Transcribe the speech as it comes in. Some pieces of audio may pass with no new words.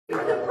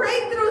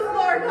breakthroughs,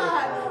 Lord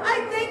God.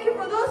 I thank you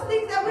for those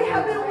things that we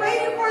have been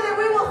waiting for, that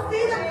we will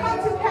see them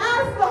come to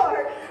pass,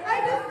 Lord.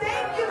 I just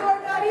thank you,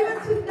 Lord God, even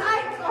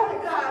tonight, Father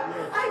God.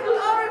 I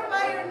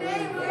glorify your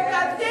name, Lord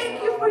God.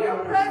 Thank you for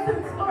your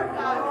presence, Lord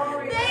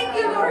God. Thank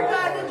you, Lord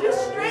God, that you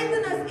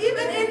strengthen us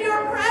even in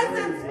your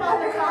presence,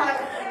 Father God.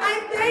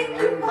 I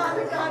thank you,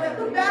 Father God, that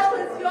the battle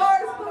is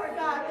yours, Lord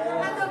God,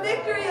 and the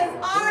victory is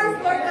ours,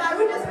 Lord God.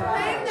 We just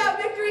claim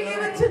that victory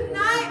even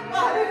tonight,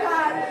 Father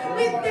God.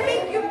 We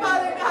thank you,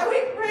 Father God.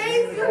 We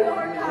praise you,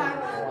 Lord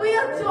God. We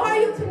adore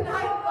you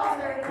tonight,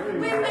 Father.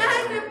 We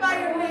magnify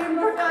your name,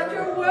 Lord God.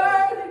 You're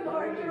worthy,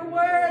 Lord. You're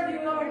worthy,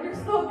 Lord. You're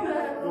so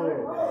good,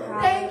 Lord.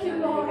 Thank you,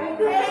 Lord.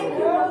 Thank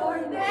you,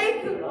 Lord.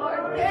 Thank you,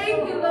 Lord.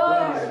 Thank you,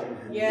 Lord.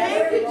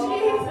 Thank you,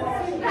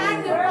 Jesus. We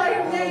magnify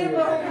your name,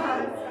 Lord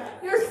God.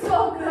 You're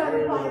so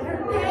good,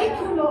 Father. Thank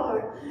you,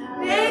 Lord.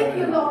 Thank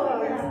you,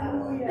 Lord.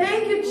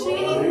 Thank you,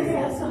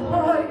 Jesus.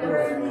 Oh,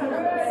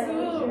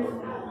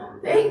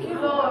 thank you,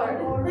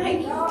 Lord.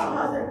 Thank you,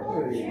 Father.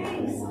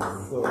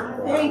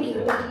 Thank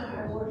you.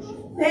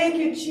 Thank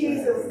you,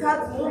 Jesus.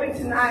 God's moving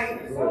tonight.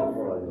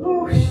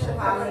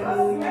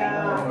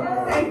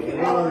 Hallelujah. Thank you,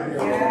 Lord.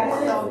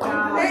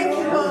 Thank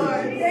you,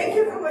 Lord. Thank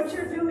you for what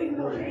you're doing,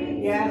 Lord.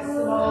 Yes,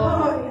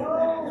 Lord.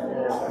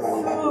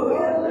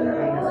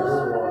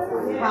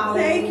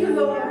 Thank you,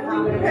 Lord.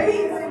 We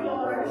praise you,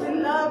 Lord. We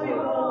love you,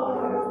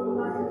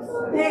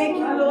 Lord. Thank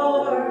you,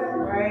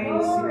 Lord. Praise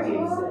you,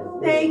 Jesus.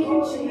 Thank you,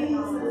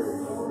 Jesus.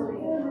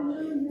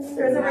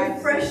 There's a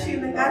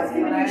refreshing that God's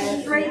giving you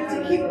strength to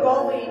keep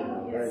going.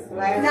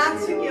 Not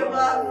to give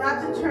up,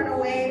 not to turn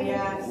away,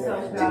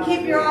 to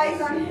keep your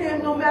eyes on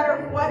Him no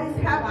matter what is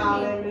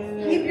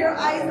happening. Keep your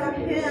eyes on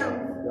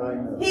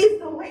Him. He's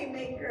the way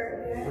maker.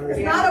 It's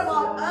not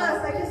about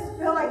us. I just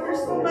feel like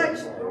there's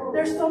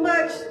so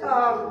much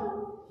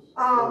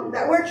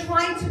that we're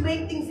trying to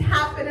make things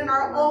happen in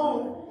our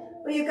own.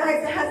 But you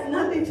guys, it has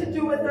nothing to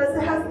do with us.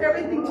 It has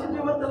everything to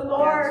do with the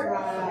Lord.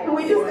 And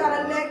we just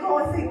got to let go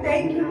and say,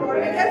 thank you, Lord.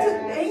 Begin to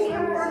thank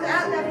Him for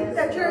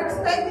that you're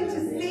expecting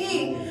to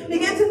see.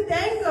 Begin to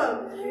thank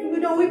Him. You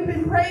know, we've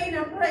been praying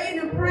and praying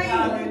and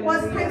praying. Well,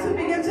 it's time to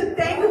begin to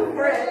thank Him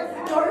for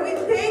it. Lord, we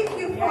thank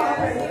you,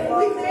 Father.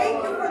 We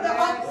thank you for the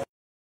opportunity.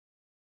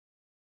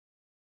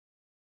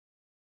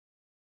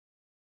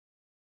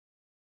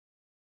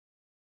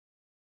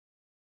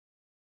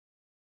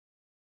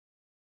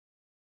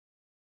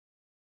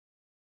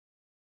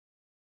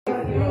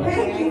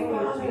 Thank you,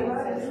 Father.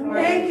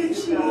 Thank you,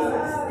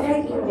 Jesus.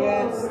 Thank you,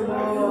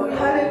 Lord.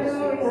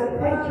 Hallelujah.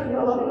 Thank you,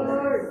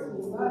 Lord.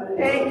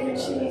 Thank you,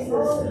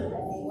 Jesus.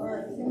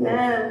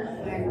 Amen.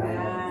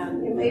 Amen.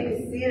 You may be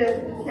seated.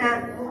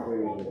 Yeah.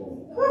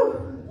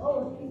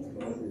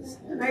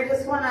 And I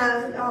just want to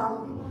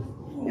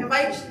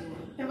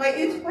invite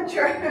you to put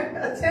your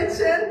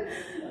attention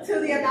to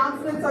the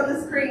announcements on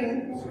the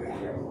screen.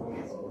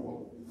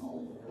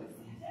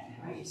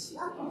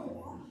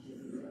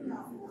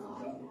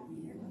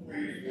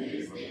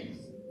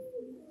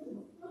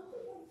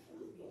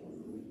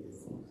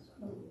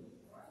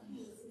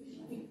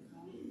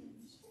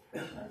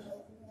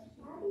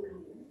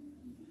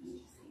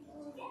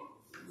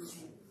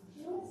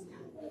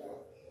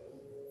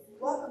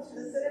 Welcome to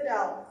the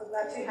Citadel. So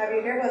glad to have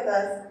you here with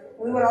us.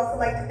 We would also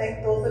like to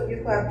thank those of you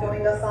who have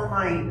joined us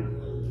online.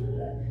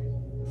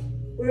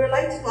 We would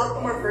like to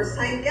welcome our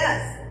first-time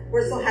guests.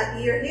 We're so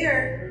happy you're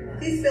here.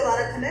 Please fill out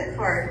a Connect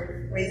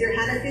card. Raise your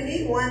hand if you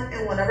need one,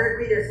 and one of our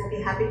greeters will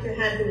be happy to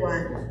hand you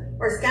one.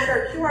 Or scan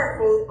our QR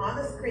code on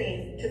the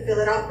screen to fill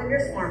it out from your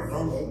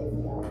smartphone.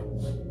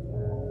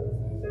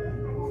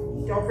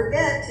 Don't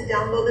forget to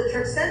download the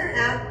Church Center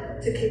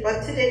app to keep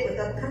up to date with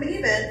upcoming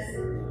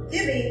events,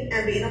 giving,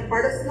 and being a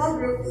part of small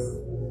groups.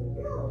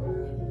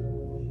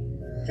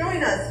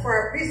 Join us for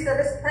our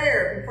pre-service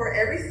prayer before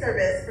every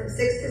service from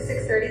 6 to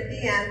 6:30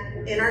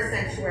 p.m. in our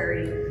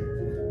sanctuary.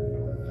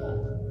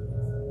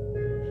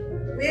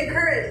 We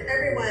encourage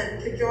everyone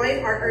to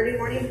join our early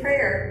morning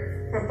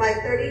prayer. From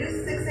 5:30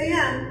 to 6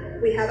 a.m.,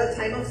 we have a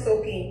time of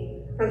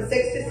soaking. From 6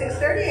 to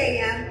 6:30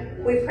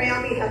 a.m., we pray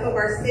on behalf of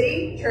our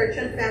city, church,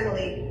 and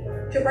family.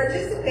 To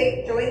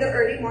participate, join the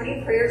early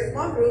morning prayer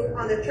small group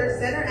on the Church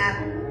Center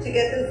app to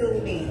get the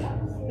Zoom link.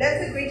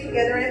 Let's agree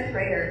together in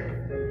prayer.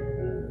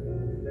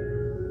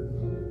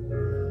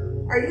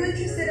 Are you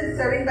interested in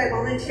serving by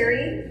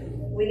volunteering?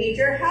 We need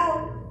your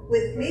help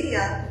with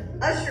media,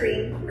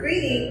 ushering,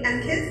 greeting,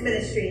 and kids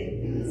ministry.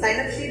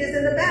 Sign-up sheet is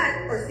in the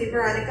back, or see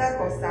Veronica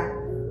Acosta.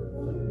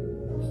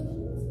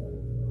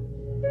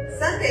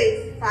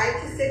 Sundays,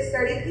 5 to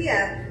 6:30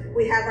 p.m.,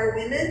 we have our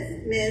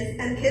women's, men's,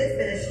 and kids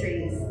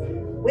ministries.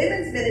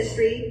 Women's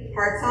ministry,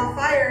 Hearts on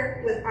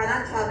Fire with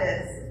Ana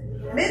Chavez.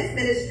 Men's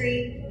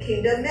ministry,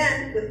 Kingdom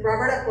Men with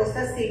Robert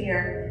Acosta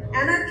Sr.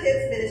 And our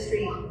kids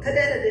ministry,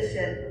 Cadet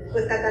Edition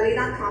with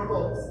Catalina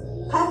Campos.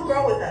 Come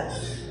grow with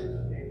us.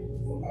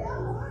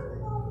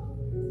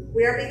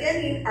 We are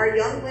beginning our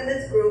young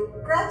women's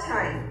group, Girl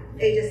Time,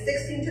 ages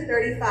 16 to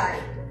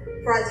 35,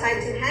 for a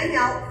time to hang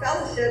out,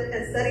 fellowship,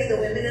 and study the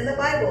women in the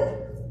Bible.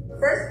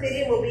 first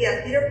meeting will be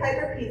at Peter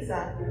Piper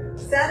Pizza,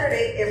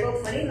 Saturday, April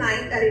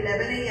 29th at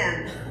 11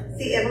 a.m.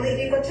 See Emily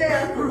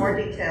Dicochea for more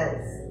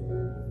details.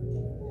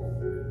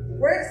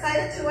 We're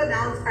excited to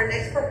announce our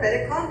next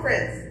prophetic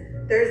conference,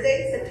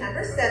 Thursday,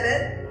 September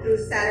 7th through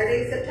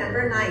Saturday,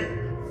 September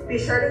 9th. Be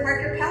sure to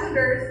mark your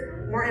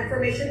calendars. More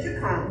information to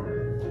come.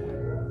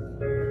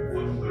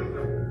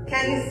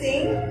 Can you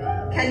sing?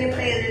 Can you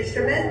play an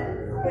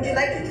instrument? Would you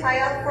like to try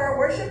out for our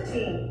worship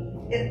team?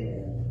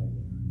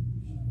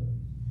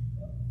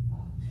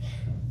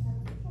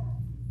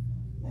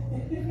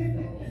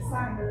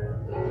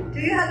 Do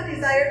you have a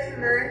desire to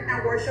learn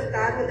and worship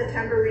God with a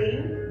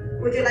tambourine?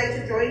 Would you like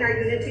to join our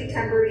Unity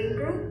Tambourine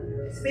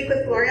group? Speak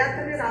with Gloria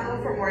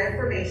Camirano for more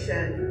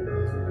information.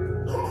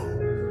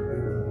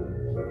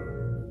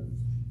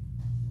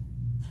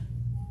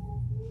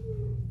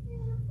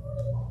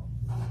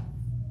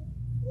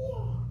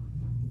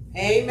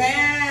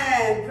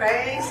 Amen.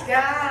 Praise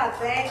God.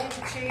 Thank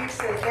you,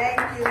 Jesus. Thank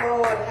you,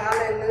 Lord.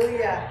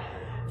 Hallelujah.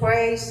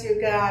 Praise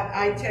you, God.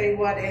 I tell you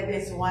what, it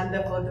is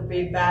wonderful to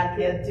be back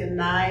here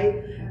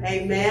tonight.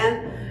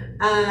 Amen.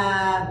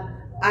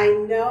 I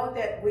know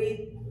that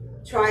we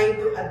trying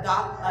to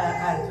adopt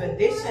a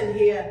tradition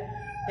here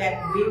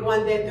that we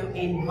wanted to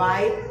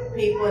invite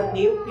people,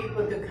 new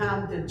people to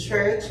come to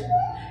church.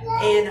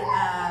 And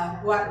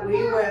what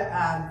we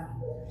were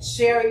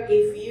sharing,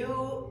 if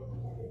you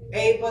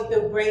able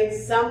to bring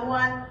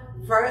someone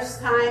first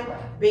time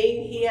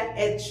being here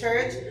at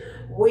church,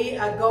 we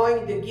are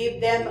going to give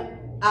them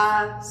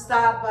a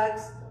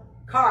Starbucks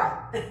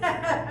card.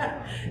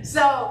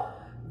 So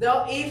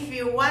though if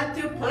you want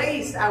to,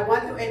 please, I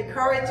want to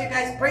encourage you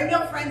guys, bring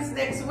your friends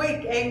next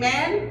week.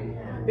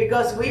 Amen.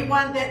 Because we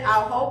wanted,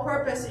 our whole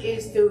purpose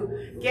is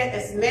to get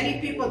as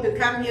many people to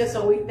come here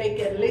so they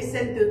can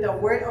listen to the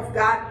word of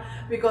God,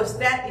 because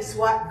that is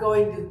what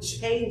going to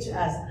change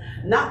us,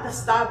 not the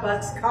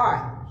Starbucks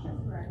card.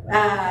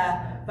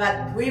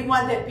 But we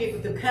wanted people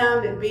to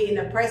come and be in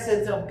the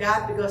presence of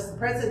God, because the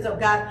presence of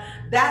God,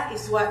 that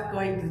is what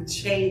going to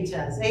change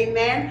us.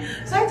 Amen.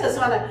 So I just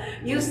want to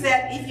use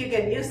that, if you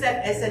can use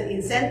that as an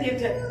incentive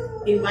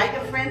to invite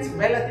your friends,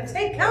 relatives.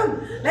 Hey,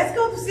 come, let's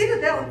go to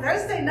Citadel on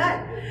Thursday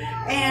night.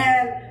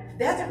 And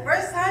that's the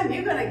first time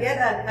you're going to get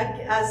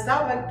a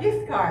Starbucks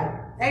gift card.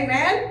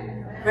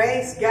 Amen.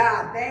 Praise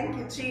God. Thank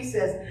you,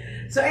 Jesus.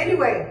 So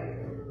anyway,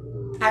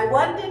 I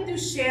wanted to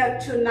share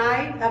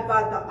tonight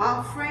about the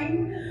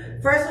offering.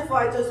 First of all,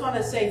 I just want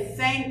to say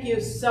thank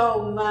you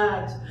so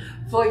much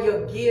for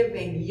your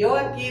giving.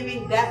 Your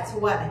giving, that's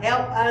what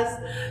helped us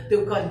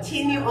to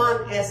continue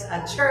on as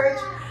a church,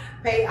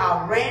 pay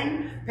our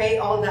rent, pay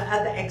all the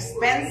other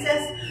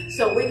expenses,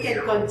 so we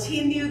can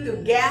continue to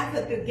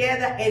gather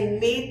together and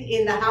meet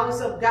in the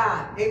house of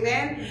God.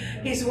 Amen.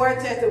 His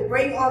word says to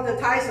bring all the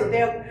tithes, so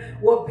there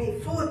will be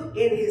food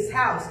in his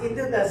house,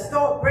 into the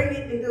store, bring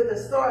it into the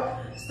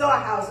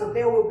storehouse, so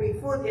there will be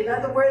food. In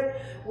other words,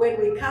 when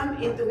we come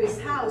into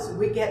his house,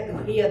 we get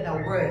to hear the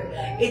word.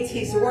 It's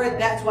his word,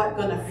 that's what's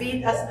going to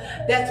feed us,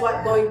 that's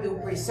what's going to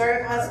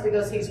preserve us,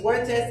 because his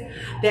word says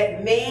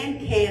that man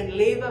can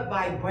live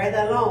by bread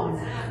alone,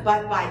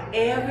 but by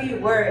every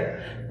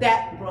word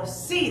that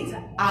proceeds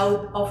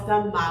out of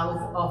the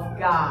mouth of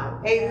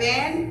God.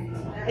 Amen.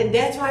 And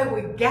that's why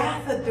we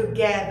gather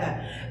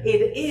together.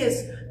 It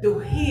is to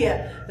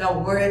hear the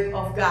word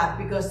of God,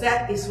 because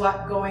that is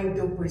what going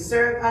to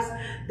preserve us.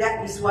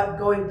 That is what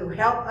going to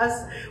help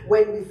us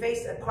when we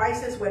face a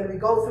crisis, when we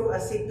go through a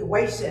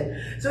situation.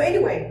 So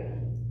anyway,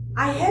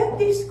 I have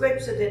this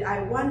scripture that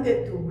I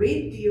wanted to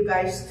read to you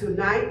guys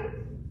tonight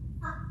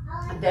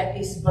that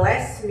is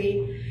blessed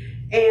me,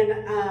 and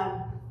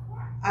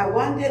I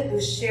wanted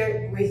to share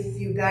it with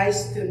you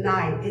guys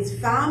tonight. It's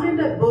found in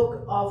the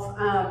book of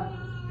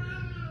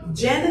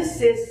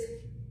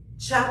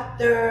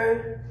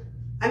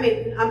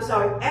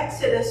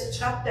Exodus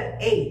chapter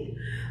 8,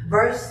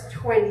 verse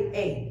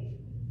 28.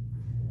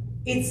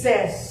 It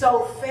says,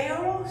 "So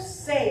Pharaoh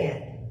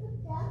said,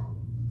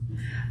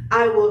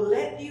 I will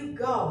let you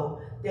go,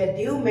 that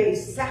you may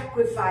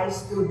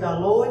sacrifice to the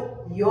Lord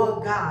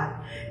your God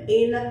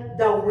in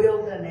the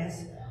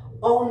wilderness.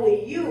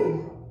 Only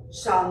you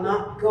shall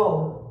not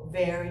go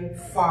very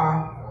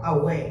far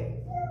away."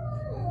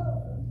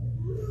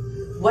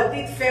 What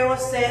did Pharaoh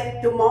say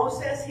to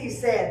Moses? He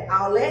said,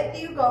 I'll let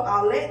you go.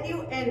 I'll let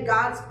you and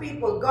God's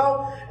people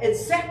go and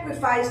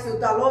sacrifice to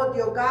the Lord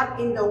your God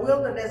in the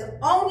wilderness.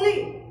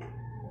 Only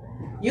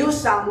you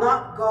shall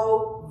not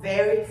go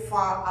very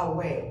far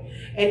away.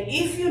 And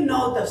if you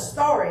know the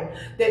story,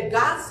 that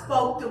God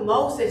spoke to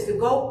Moses to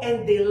go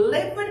and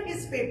deliver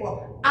his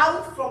people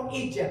out from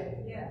Egypt.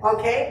 Yeah.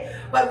 Okay?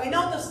 But we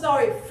know the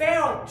story.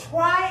 Pharaoh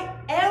tried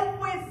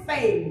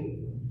everything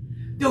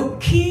to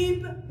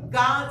keep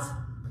God's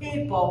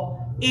people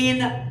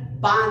in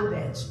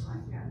bondage.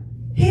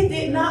 He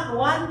did not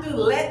want to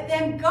let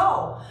them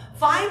go.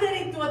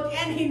 Finally, toward the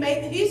end,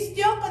 he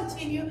still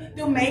continued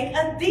to make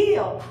a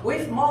deal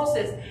with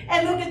Moses.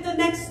 And look at the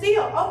next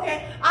deal.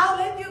 Okay, I'll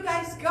let you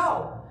guys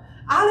go.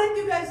 I'll let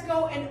you guys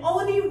go and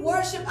only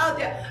worship out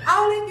there.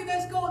 I'll let you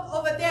guys go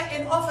over there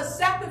and offer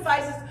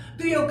sacrifices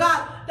to your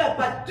God.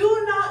 But do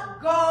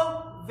not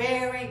go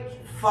very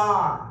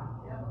far.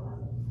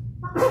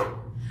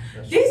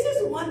 This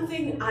is one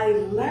thing I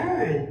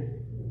learned.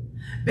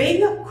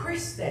 Being a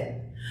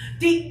Christian,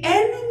 the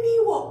enemy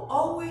will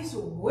always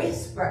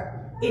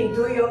whisper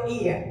into your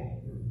ear.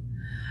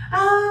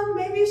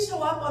 Maybe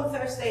show up on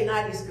Thursday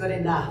night is good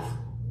enough.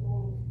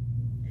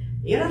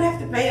 You don't have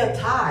to pay a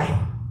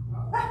tithe.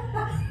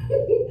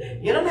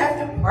 You don't have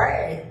to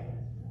pray.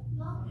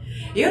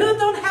 You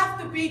don't have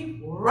to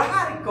be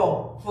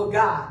radical for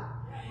God.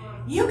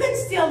 You can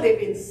still live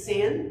in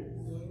sin.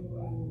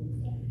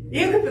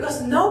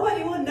 Because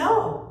nobody will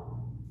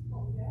know.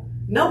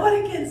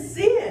 Nobody can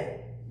see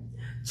it.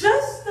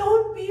 Just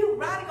don't be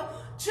radical.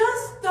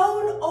 Just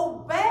don't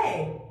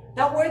obey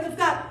the word of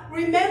God.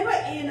 Remember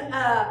in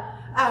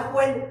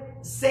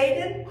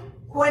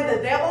when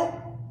the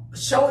devil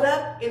showed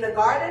up in the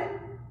garden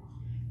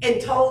and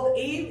told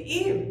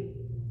Eve,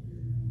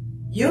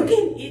 you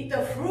can eat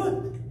the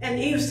fruit. And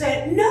Eve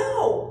said,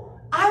 no,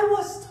 I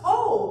was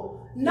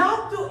told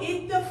not to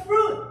eat the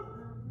fruit.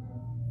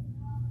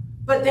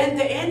 But then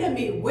the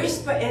enemy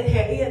whispered in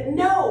her ear,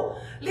 no,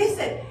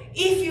 listen,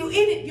 if you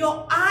eat it,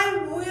 your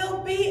eye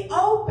will be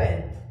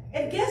open.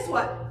 And guess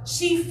what?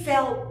 She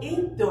fell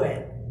into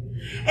it.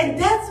 And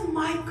that's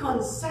my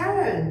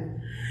concern.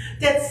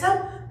 That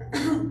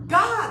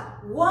God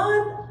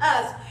wants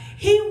us,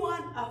 He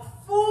wants a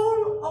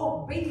full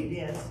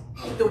obedience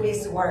to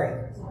His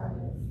word.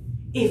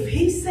 If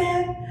He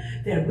said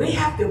that we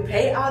have to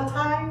pay our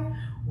tithe,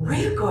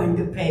 we're going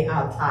to pay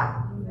our tithe.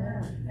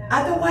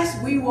 Otherwise,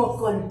 we will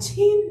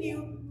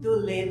continue to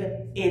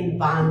live in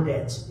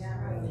bondage.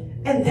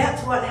 And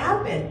that's what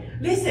happened.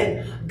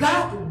 Listen,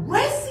 God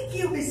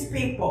rescued His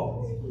people.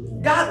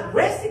 God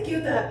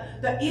rescued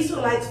the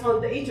Israelites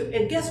from the Egypt.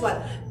 And guess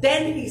what?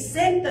 Then He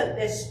sent the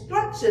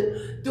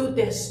destruction to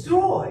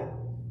destroy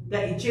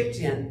the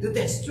Egyptian, to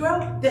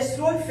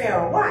destroy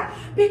Pharaoh. Why?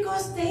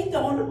 Because they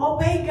don't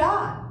obey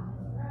God.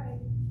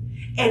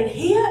 And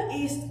here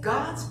is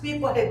God's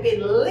people have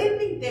been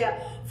living there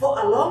for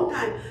a long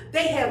time.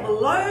 They have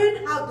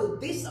learned how to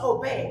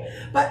disobey.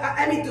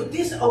 To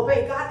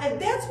disobey God. And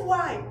that's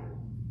why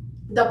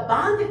the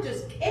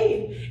bondages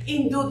came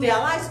into their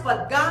lives.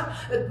 But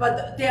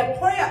their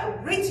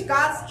prayer reached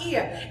God's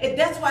ear. And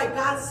that's why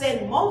God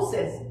sent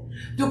Moses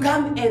to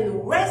come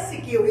and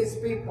rescue His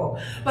people.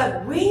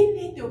 But we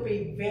need to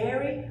be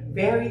very,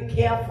 very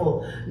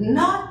careful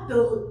not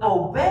to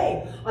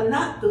obey or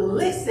not to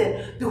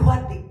listen to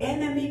what the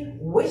enemy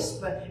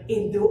whispered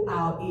into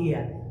our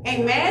ear.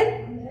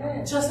 Amen?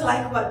 Amen. Just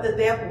like what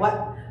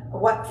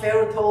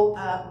Pharaoh told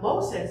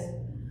Moses.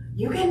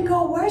 You can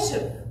go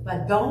worship,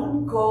 but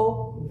don't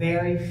go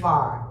very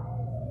far.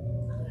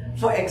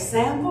 For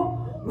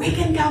example, we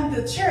can come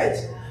to church,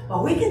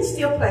 but we can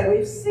still play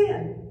with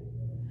sin.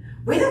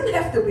 We don't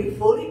have to be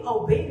fully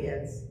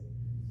obedient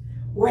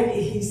when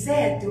He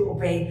said to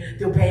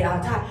pay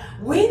our tithe.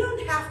 We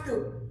don't have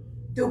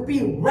to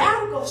be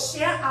radical,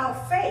 share our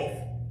faith.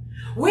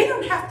 We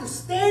don't have to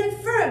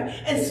stand firm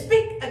and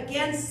speak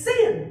against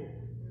sin.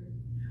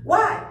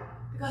 Why?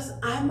 Because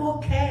I'm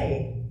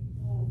okay.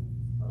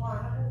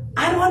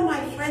 I don't want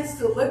my friends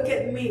to look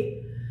at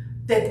me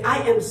that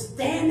I am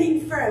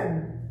standing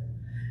firm.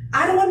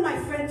 I don't want my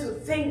friends to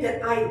think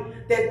that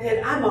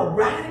I'm a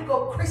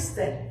radical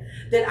Christian.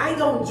 That I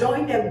don't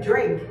join them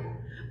drink.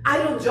 I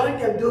don't join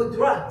them do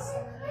drugs.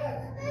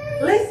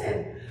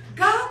 Listen,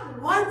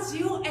 God wants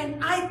you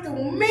and I to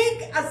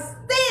make a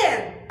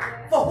stand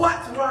for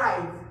what's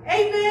right.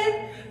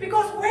 Amen?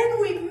 Because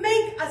when we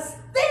make a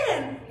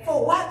stand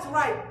for what's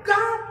right,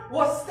 God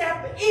will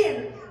step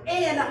in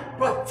and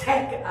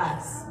protect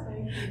us.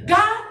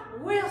 God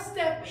will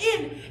step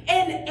in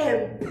and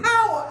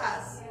empower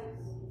us.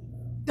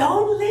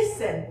 Don't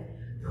listen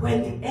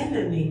when the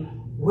enemy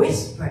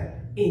whispers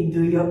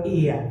into your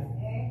ear.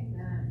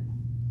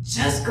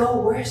 Just go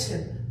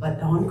worship, but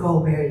don't go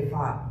very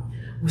far.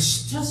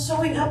 Just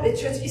showing up at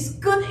church is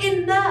good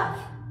enough.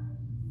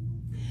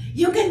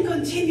 You can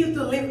continue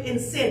to live in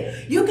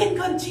sin. You can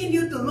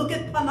continue to look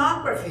at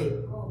pornography.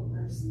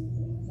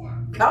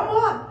 Come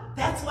on.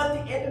 That's what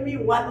the enemy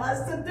wants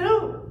us to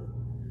do.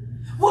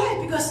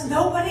 Why? Because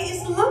nobody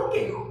is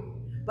looking.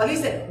 But He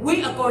said,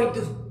 we are going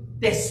to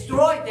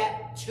destroy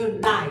that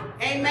tonight.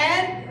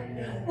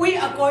 Amen? We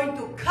are going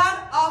to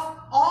cut off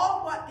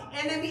all what the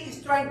enemy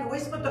is trying to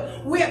whisper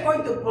to. We are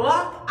going to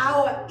block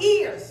our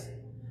ears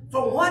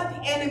from what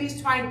the enemy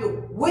is trying to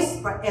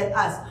whisper at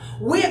us.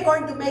 We are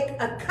going to make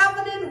a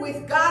covenant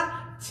with God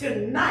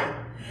tonight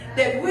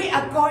that we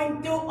are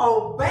going to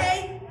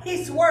obey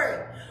His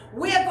word.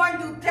 We are going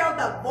to tell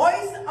the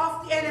voice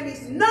of the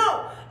enemies,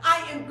 no,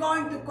 I am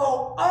going to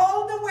go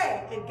all the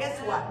way. And guess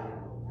what?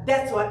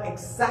 That's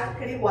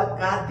exactly what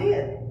God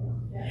did.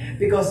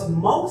 Because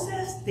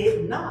Moses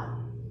did not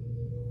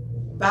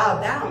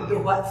bow down to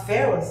what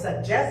Pharaoh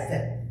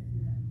suggested.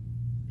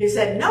 He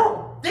said,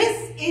 no,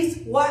 this is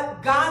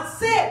what God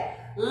said.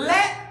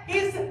 Let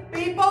His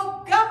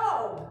people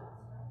go.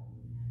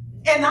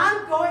 And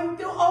I'm going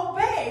to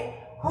obey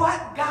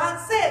what God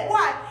said.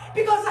 Why?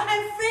 Because I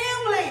have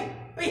family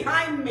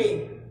behind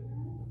me.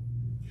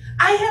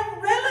 I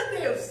have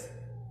relatives.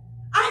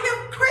 I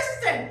have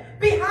Christians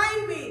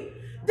behind me.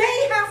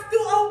 They have to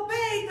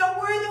obey the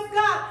word of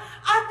God.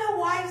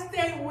 Otherwise,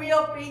 they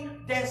will be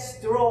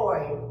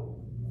destroyed.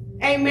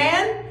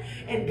 Amen?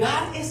 And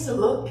God is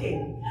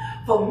looking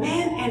for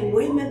men and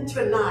women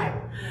tonight,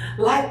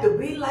 like to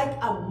be like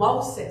a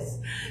Moses,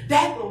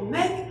 that will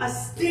make a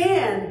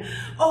stand,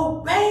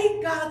 obey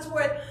God's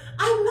word.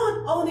 I'm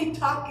not only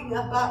talking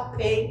about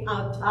paying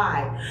our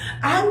tithe.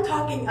 I'm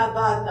talking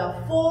about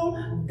the full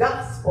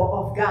gospel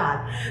of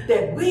God,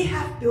 that we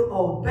have to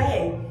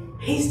obey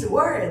His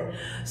word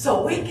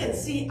so we can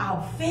see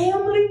our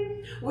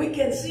family, we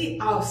can see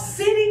our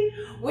city,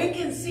 we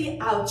can see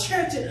our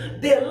church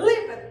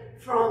delivered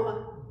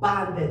from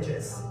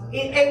bondages.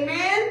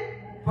 Amen?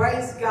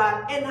 Praise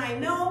God. And I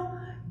know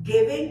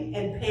giving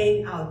and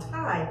paying our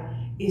tithe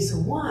is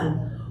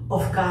one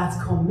of God's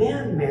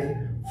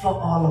commandments for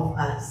all of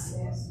us.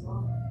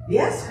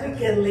 Yes, we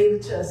can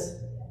live just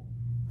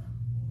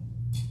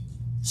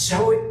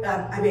show it.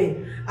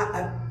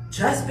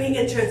 Just being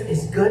in church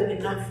is good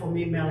enough for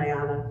me,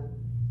 Mariana.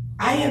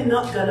 I am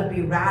not going to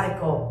be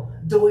radical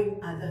doing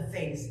other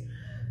things.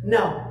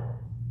 No.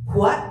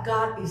 What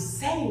God is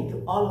saying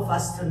to all of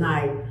us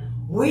tonight,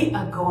 we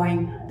are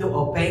going to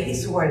obey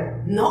His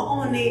word. Not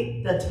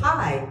only the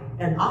tithe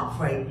and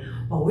offering,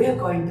 but we are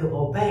going to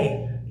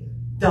obey.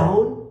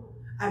 Don't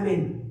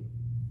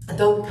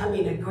come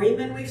in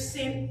agreement with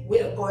sin.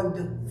 We are going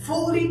to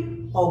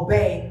fully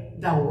obey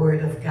the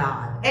word of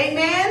God.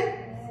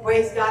 Amen?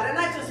 Praise God. And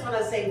I just want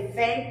to say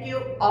thank you,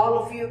 all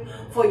of you,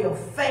 for your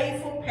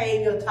faithful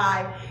paying your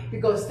tithe,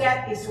 because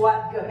that is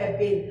what have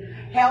been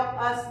help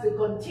us to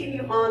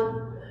continue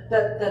on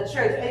the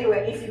church.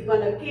 Anyway, if you're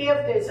going to give,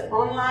 there's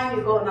online.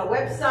 You go on our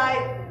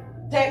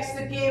website, text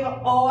to give,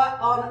 or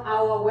on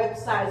our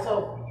website,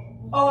 or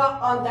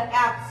on the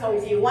app. So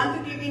if you want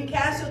to give in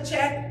cash or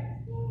check,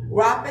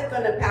 Robert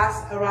going to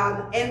pass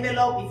around the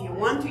envelope. If you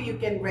want to, you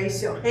can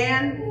raise your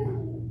hand.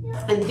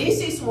 And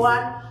this is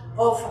one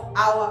of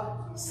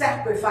our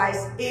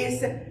sacrifice,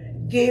 is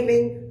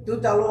giving to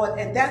the Lord.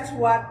 And that's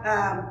what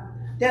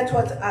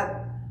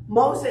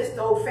Moses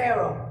told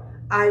Pharaoh.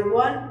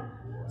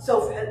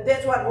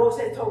 That's what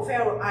Moses told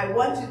Pharaoh. I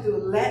want you to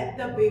let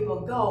the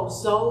people go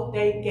so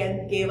they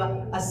can give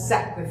a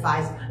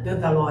sacrifice to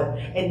the Lord.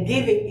 And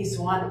giving is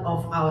one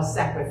of our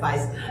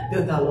sacrifice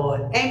to the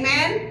Lord.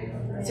 Amen?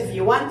 So if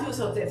you want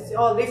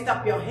to, lift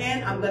up your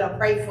hand. I'm going to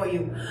pray for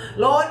you.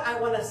 Lord, I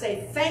want to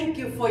say thank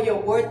you for your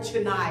word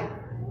tonight.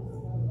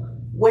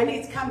 When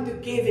it's come to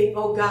giving,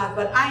 oh God,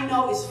 but I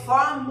know it's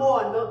far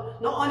more.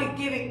 Not only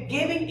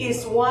giving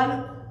is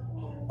one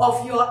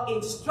of your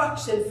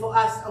instruction for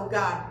us, oh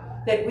God,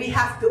 that we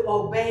have to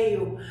obey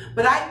you.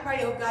 But I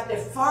pray, oh God,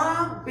 that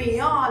far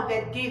beyond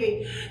that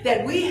giving,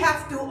 that we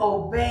have to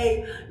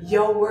obey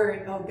your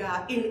word, oh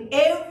God, in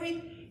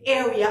every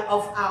area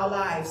of our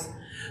lives.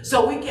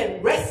 So we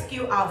can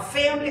rescue our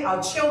family,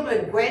 our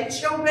children,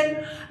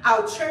 grandchildren,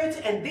 our church,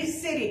 and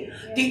this city.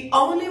 The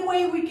only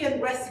way we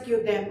can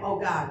rescue them, oh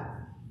God,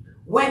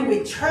 when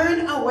we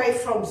turn away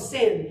from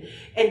sin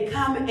and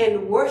come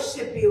and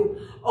worship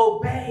you,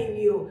 obeying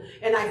you.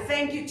 And I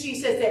thank you,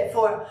 Jesus, that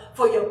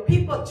for your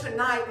people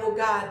tonight, oh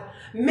God,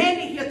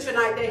 many here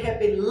tonight, they have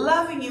been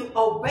loving you,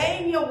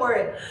 obeying your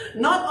word,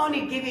 not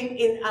only giving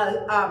in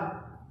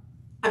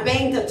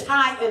obeying the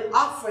tithe and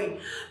offering,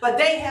 but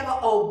they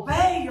have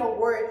obeyed your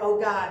word, oh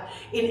God,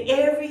 in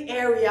every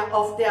area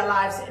of their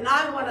lives. And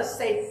I want to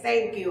say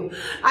thank you.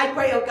 I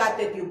pray, oh God,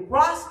 that you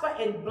prosper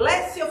and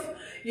bless your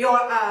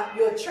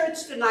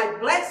church tonight.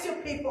 Bless your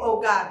people,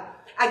 oh God.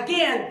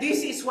 Again,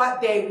 this is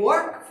what they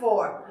work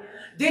for.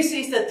 This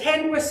is the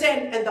 10%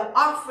 and the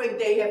offering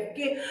they are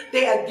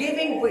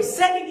giving. We're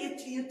sending it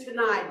to you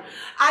tonight.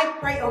 I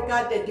pray, oh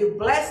God, that you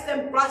bless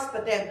them,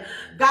 prosper them.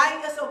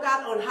 Guide us, oh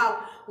God, on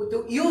how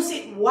to use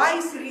it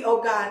wisely,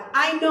 oh God.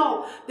 I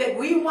know that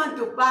we want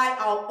to buy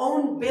our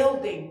own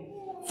building.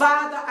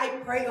 Father,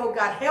 I pray, oh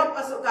God, help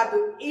us, oh God,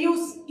 to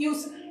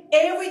use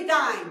every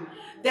dime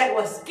that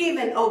was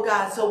given, oh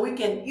God, so we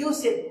can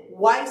use it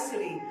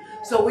wisely,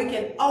 so we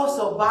can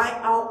also buy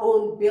our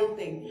own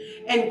building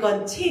and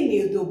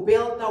continue to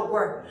build the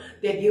work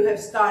that you have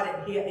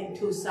started here in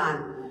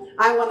Tucson.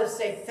 I want to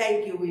say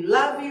thank you. We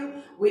love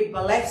you, we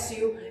bless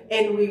you,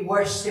 and we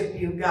worship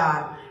you,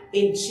 God,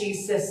 in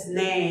Jesus'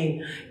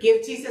 name.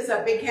 Give Jesus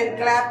a big hand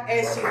clap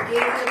as you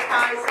give the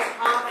tithes and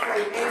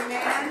offering.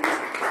 Amen.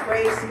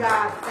 Praise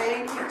God.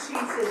 Thank you,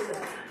 Jesus.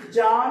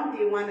 John,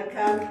 do you want to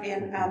come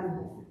and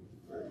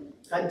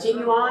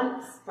continue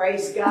on?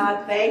 Praise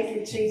God. Thank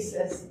you,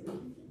 Jesus.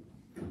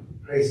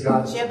 Praise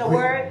God. Share the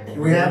word.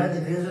 Do we have any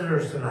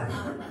visitors tonight?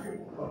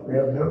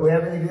 We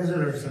have any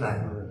visitors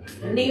tonight?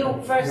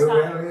 New first Do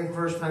we time. have any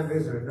first-time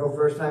visitors? No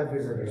first-time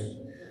visitors.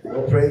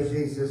 Well, praise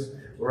Jesus.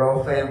 We're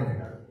all family.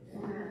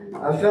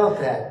 I felt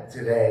that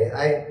today.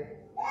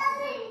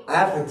 I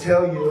have to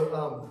tell you,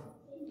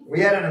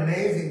 we had an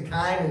amazing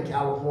time in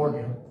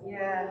California.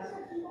 Yes.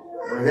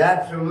 was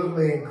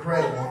absolutely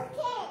incredible.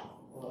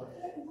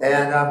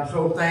 And I'm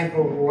so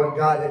thankful for what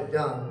God had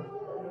done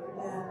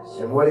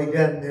and what He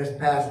did this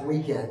past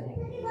weekend.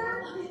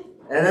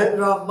 And then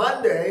on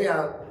Monday,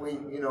 of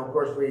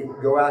course, we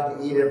go out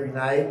to eat every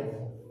night.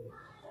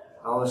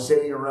 I was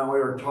sitting around, we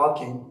were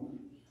talking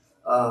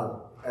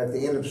at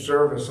the end of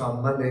service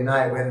on Monday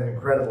night. We had an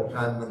incredible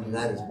time Monday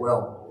night as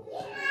well.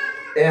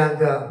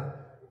 And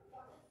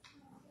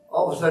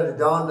all of a sudden it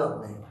dawned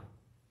on me.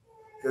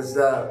 Because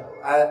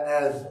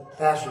as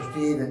Pastor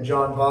Steve and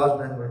John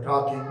Bosman were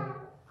talking,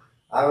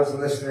 I was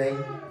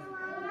listening.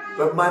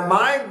 But my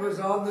mind was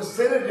on the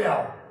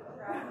Citadel.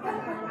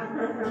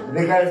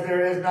 Because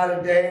there is not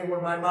a day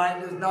when my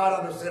mind is not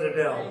on the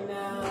Citadel.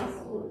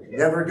 It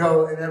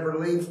never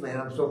leaves me.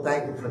 And I'm so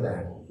thankful for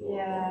that.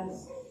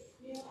 Yes.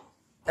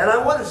 And I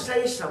want to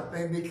say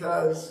something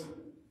because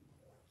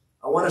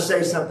I want to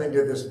say something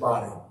to this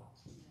body.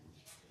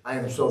 I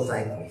am so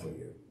thankful for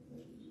you.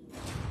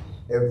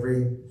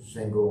 Every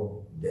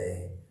single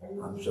day,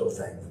 I'm so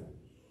thankful.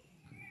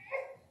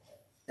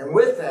 And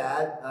with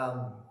that,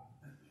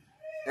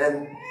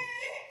 and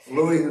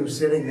Louis, who's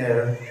sitting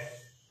there,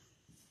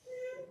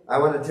 I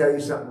want to tell you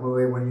something,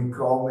 Louis, when you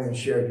called me and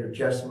shared your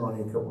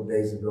testimony a couple of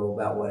days ago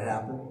about what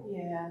happened.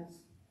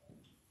 Yes.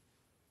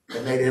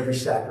 It made every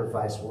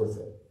sacrifice worth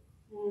it.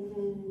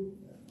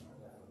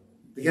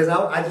 Because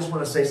I just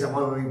want to say something.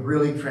 I want to be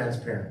really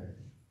transparent.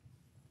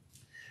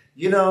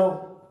 You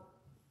know,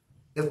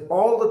 if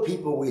all the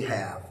people we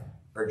have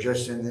are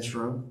just in this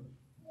room,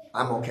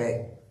 I'm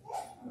okay.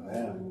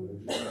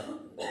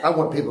 I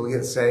want people to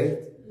get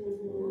saved.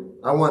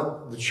 I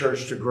want the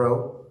church to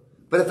grow.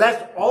 But if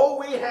that's all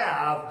we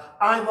have,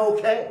 I'm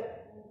okay.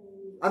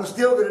 I'm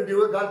still going to do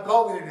what God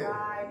called me to do.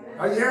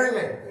 Are you hearing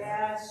me?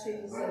 Yes,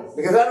 Jesus.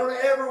 Because I don't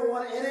ever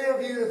want any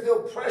of you to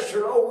feel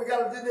pressured. Oh, we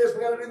got to do this,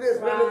 we got to do this,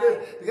 we got to do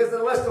this. Because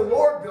unless the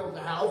Lord builds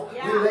a house,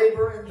 we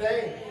labor in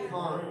vain. Come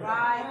on.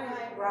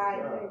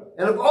 Right.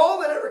 And if all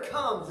that ever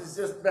comes is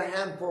just the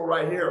handful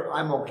right here,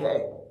 I'm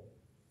okay.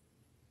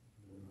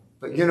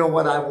 But you know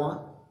what I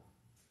want?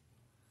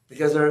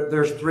 Because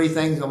there's three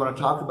things I want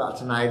to talk about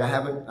tonight.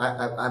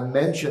 I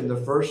mentioned the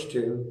first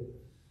two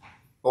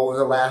over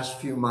the last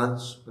few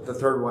months, but the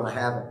third one I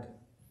haven't.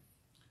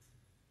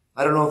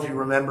 I don't know if you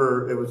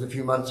remember, it was a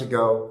few months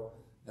ago,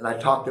 and I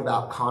talked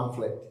about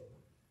conflict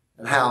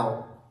and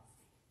how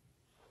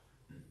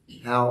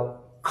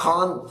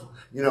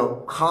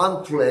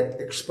conflict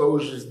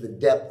exposes the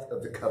depth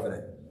of the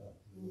covenant.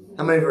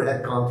 How many of you ever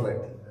had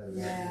conflict?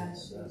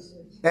 Yes.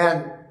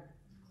 And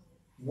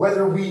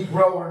whether we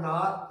grow or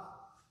not,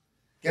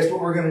 guess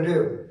what we're going to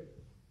do?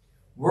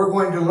 We're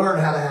going to learn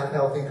how to have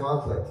healthy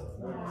conflict.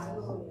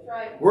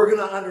 We're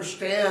going to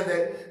understand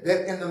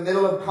that in the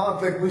middle of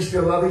conflict, we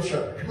still love each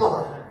other. Come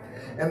on.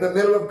 In the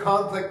middle of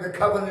conflict, the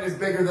covenant is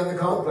bigger than the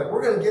conflict.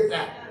 We're going to get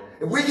that.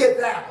 If we get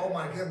that, oh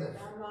my goodness.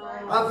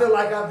 I feel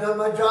like I've done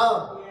my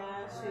job.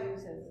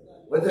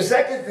 But the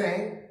second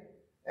thing,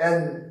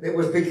 and it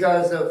was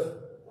because of,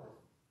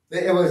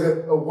 it was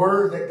a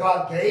word that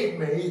God gave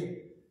me,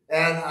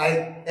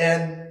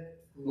 and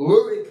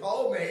Louis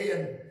called me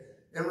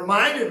and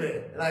reminded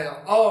me. And I go,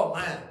 oh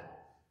man,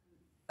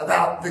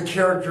 about the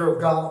character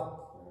of God.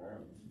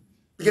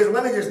 Because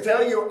let me just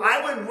tell you,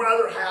 I would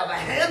rather have a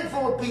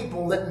handful of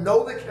people that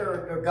know the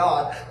character of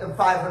God than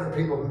 500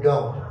 people who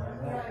don't.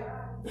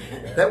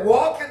 That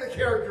walk in the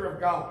character of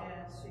God.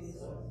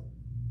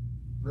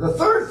 The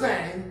third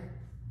thing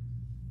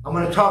I'm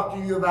going to talk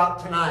to you about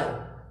tonight.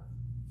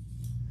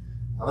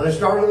 I'm going to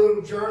start a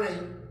little journey.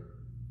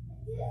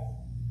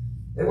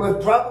 It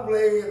was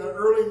probably in the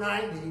early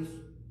 90s.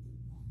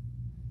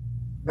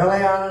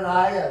 Melian and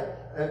I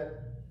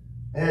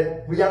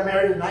we got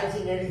married in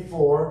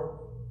 1984.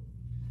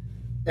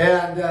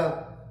 And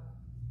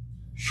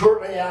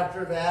shortly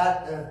after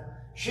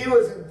that, she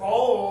was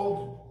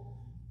involved.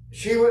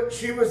 She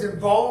was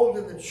involved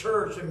in the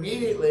church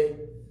immediately.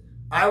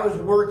 I was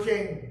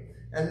working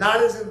and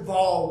not as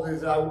involved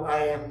as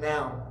I am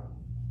now.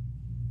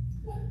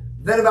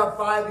 Then about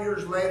 5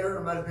 years later,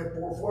 it might have been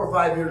 4 or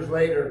 5 years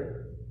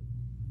later,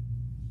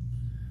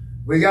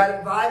 we got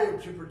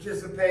invited to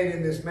participate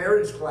in this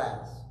marriage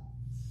class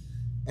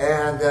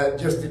and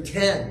just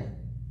attend.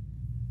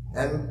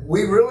 And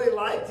we really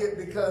liked it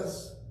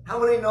because how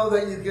many know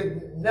that you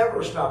could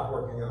never stop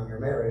working on your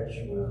marriage?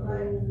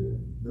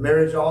 The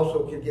marriage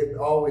also could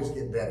always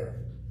get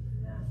better.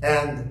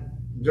 And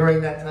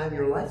during that time,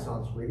 your light's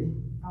on, sweetie.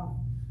 Oh.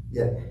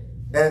 Yeah.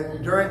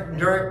 And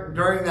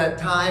during that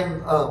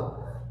time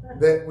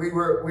that we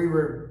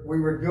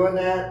were doing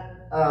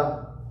that,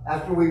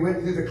 after we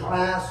went through the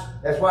class,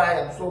 that's why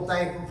I'm so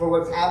thankful for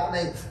what's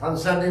happening on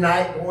Sunday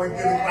night, going through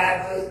the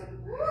classes.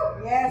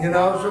 Yes,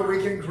 so we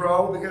can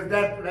grow, because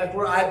that's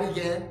where I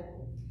began.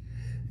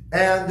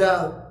 And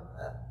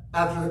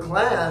after the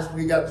class,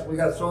 we got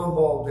so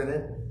involved in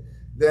it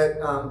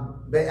that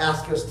they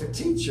asked us to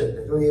teach it.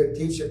 If we would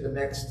teach it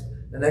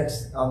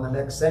on the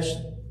next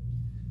session,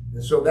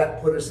 and so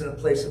that put us in a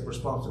place of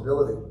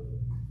responsibility.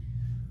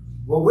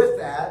 Well, with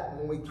that,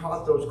 when we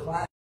taught those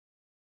classes.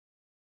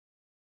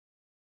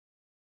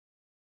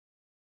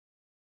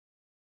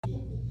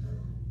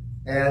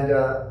 And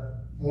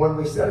when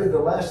we studied the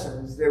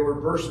lessons, there were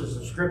verses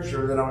of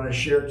scripture that I'm going to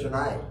share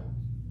tonight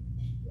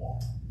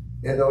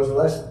in those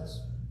lessons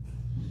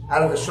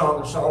out of the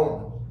Song of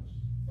Solomon.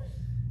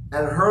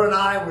 And her and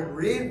I would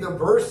read the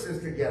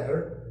verses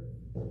together,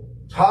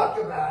 talk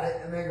about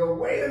it, and then go,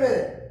 wait a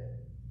minute.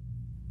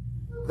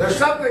 There's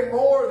something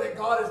more that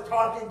God is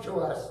talking to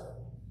us.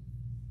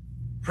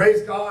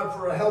 Praise God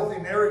for a healthy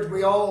marriage.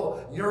 We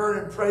all yearn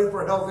and pray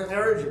for healthy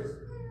marriages,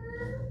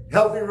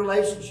 healthy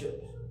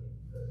relationships.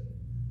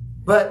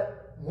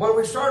 But when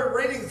we started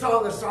reading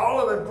Song of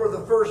Solomon for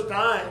the first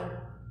time,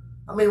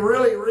 I mean,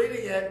 really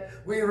reading it,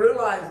 we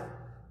realized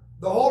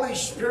the Holy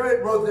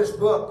Spirit wrote this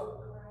book.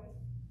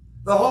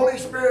 The Holy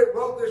Spirit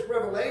wrote this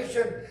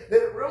revelation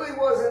that it really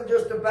wasn't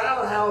just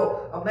about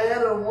how a man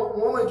and a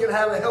woman can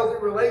have a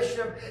healthy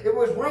relationship. It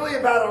was really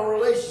about a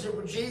relationship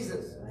with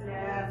Jesus.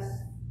 Yes.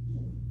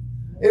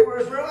 It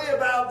was really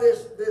about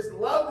this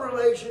love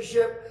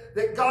relationship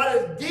that God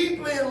is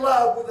deeply in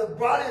love with the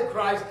body of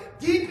Christ,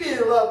 deeply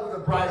in love with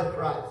the bride of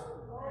Christ.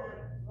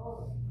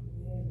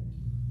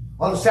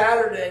 On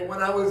Saturday,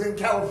 when I was in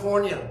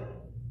California,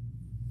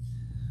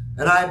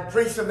 and I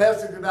preached a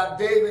message about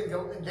David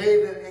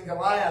and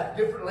Goliath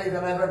differently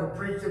than I've ever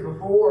preached it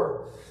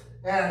before,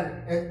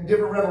 and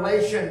different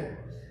revelation.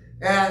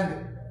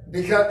 And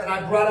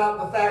I brought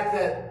out the fact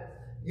that,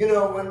 you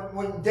know,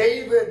 when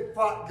David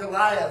fought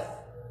Goliath,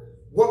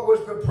 what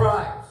was the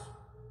prize?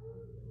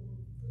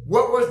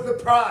 What was the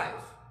prize?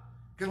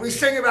 Because we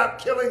sing about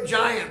killing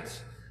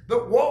giants,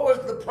 but what was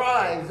the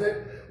prize?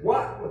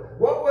 What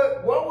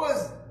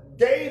was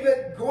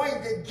David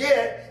going to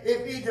get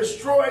if he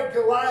destroyed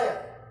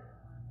Goliath?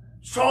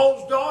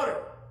 Saul's daughter.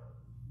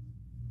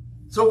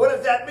 So what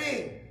does that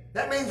mean?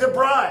 That means a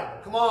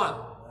bride. Come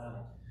on.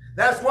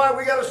 That's why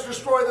we got to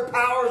destroy the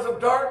powers of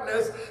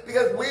darkness,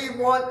 because we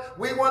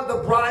want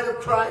the bride of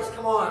Christ,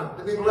 come on,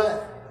 to be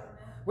blessed.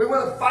 We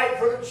want to fight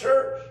for the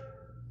church.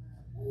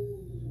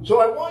 So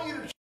I want you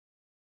to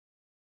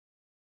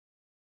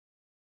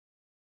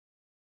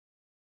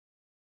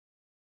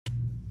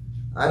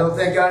I don't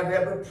think I've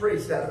ever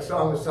preached that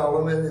Song of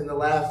Solomon in the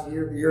last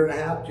year and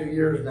a half, 2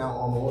 years now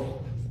almost.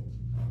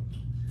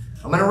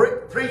 I'm going to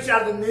preach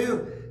out of the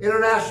New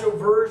International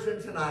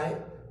Version tonight.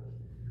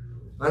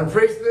 I'm going to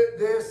preach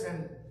this,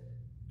 and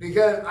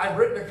because I've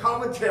written a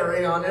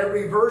commentary on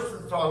every verse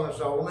of the Song of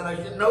Solomon.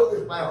 I should know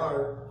this by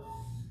heart.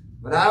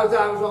 But I was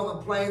on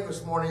the plane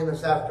this morning and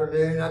this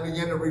afternoon, and I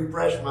began to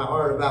refresh my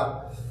heart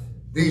about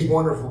these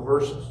wonderful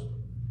verses.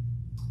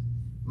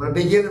 I'm going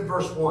to begin in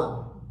verse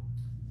 1.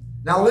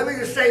 Now let me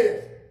just say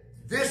this.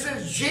 This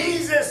is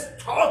Jesus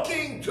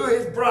talking to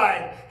his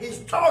bride.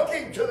 He's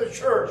talking to the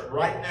church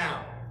right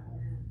now.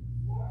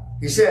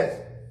 He says,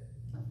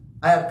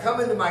 I have come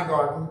into my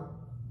garden,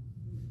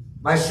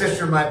 my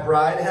sister, my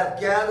bride,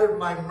 have gathered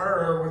my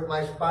myrrh with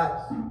my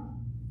spice.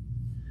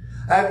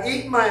 I have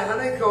eaten my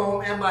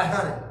honeycomb and my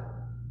honey.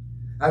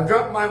 I've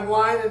drunk my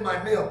wine and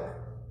my milk.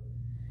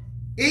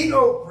 Eat,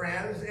 O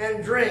friends,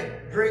 and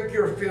drink. Drink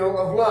your fill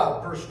of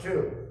love. Verse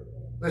 2.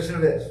 Listen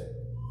to this.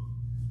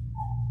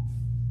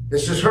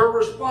 This is her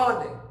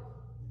responding.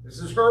 This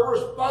is her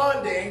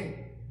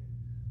responding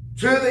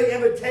to the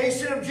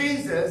invitation of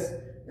Jesus.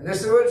 And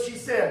this is what she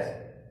says.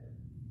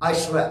 I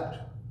slept.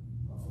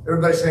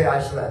 Everybody say,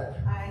 I slept.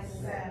 I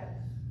slept.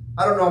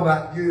 I don't know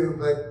about you,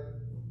 but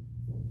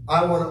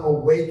I want to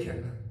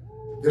awaken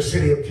the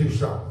city of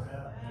Tucson.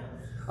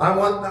 I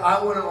want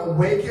to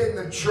awaken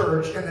the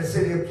church in the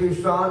city of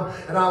Tucson,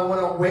 and I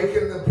want to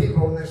awaken the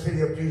people in the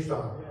city of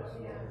Tucson.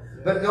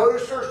 But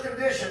notice her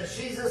condition.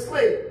 She's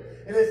asleep.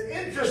 And it's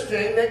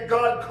interesting that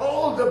God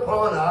called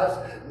upon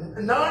us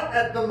not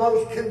at the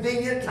most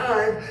convenient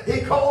time.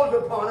 He called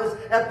upon us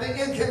at the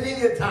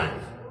inconvenient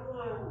times.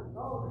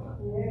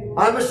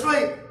 I'm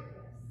asleep.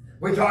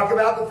 We talk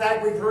about the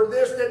fact, we've heard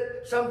this,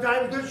 that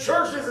sometimes the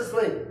church is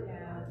asleep.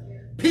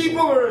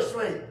 People are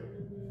asleep.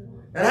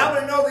 And how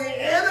many know the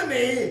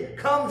enemy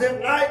comes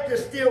at night to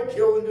steal,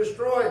 kill, and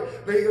destroy?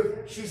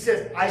 But she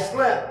says, I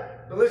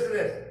slept. But listen to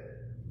this.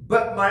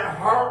 But my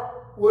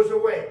heart was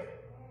awake.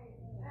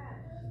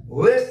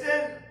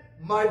 Listen,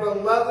 my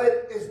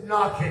beloved is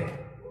knocking.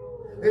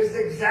 This is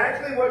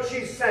exactly what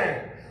she's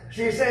saying.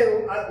 She's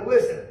saying,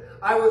 listen,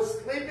 I was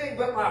sleeping,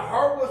 but my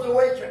heart was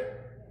awakened.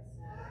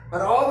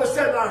 And all of a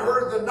sudden, I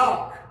heard the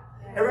knock.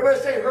 Everybody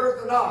say,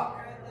 heard the knock.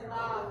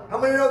 How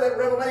many know that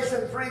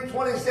Revelation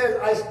 3:20 says,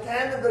 I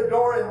stand at the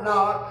door and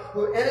knock.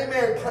 Who any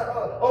man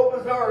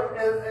opens the door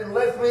and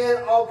lets me in,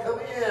 I'll come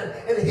in.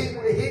 And he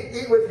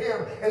with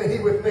him, and he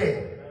with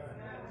me.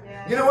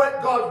 You know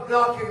what? God's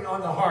knocking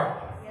on the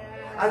heart.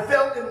 I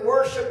felt in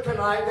worship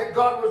tonight that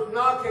God was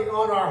knocking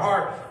on our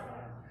hearts.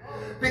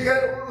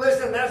 Because,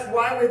 listen, that's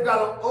why we've got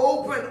to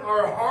open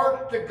our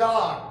heart to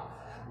God.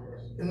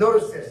 And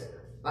notice this.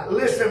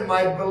 Listen,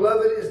 my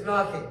beloved is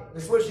knocking.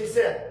 This is what she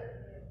said.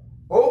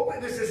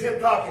 Open, this is him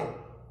talking.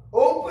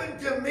 Open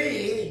to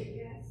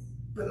me. Yes.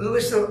 But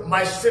listen,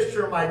 my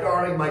sister, my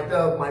darling, my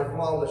dove, my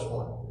flawless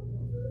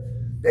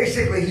one.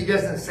 Basically, he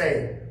doesn't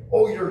say,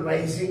 oh, you're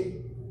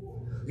lazy.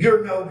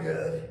 You're no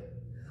good.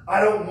 I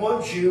don't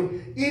want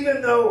you.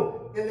 Even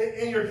though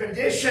in your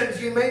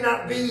conditions you may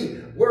not be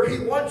where he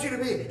wants you to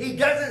be. He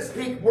doesn't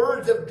speak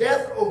words of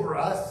death over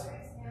us.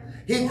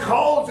 He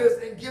calls us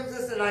and gives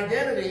us an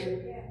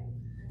identity.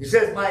 He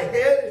says, my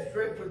head is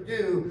dripped with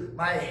dew,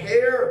 my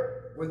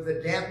hair with the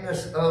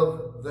dampness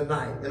of the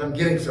night. And I'm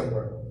getting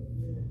somewhere.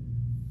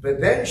 But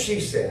then she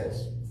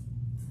says,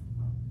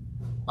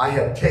 I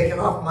have taken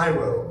off my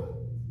robe.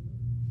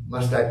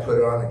 Must I put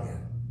it on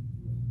again?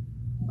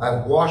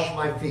 I've washed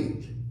my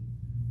feet.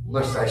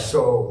 Must I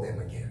soil them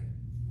again?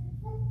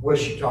 What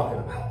is she talking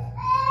about?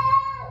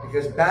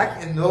 Because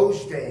back in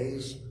those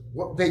days,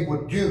 what they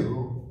would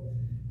do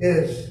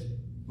is,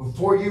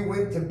 before you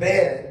went to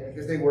bed,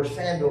 because they wore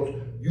sandals,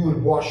 you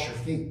would wash your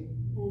feet.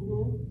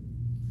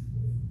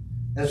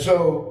 And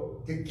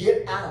so to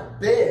get out of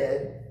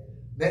bed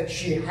meant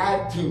she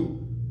had to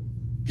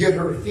get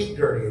her feet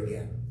dirty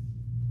again.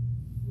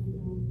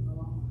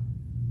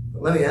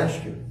 But let me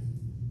ask you,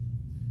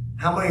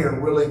 how many are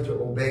willing to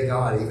obey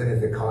God even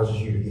if it causes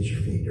you to get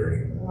your feet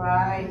dirty?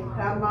 Right,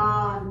 come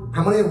on.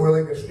 How many are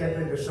willing to step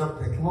into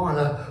something? Come on,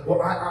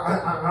 well,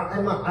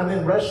 I'm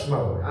in rest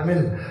mode. I'm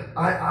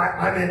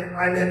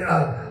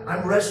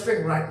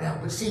resting right now.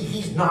 But see,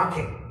 he's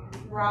knocking.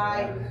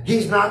 Right.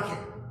 He's knocking.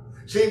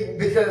 See,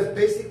 because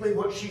basically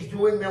what she's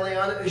doing,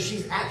 Meliana, is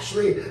she's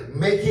actually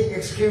making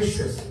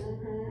excuses.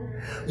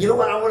 You know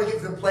what? I want to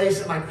get to the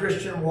place in my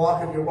Christian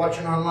walk. If you're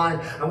watching online,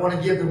 I want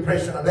to give the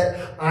impression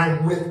that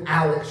I'm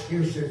without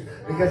excuses.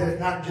 Because it's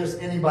not just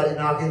anybody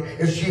knocking,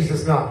 it's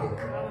Jesus knocking.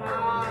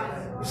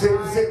 See,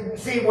 let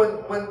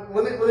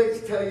me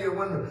tell you,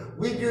 when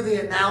we do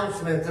the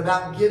announcements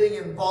about getting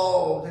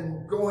involved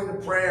and going to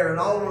prayer and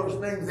all those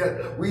things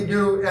that we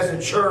do as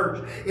a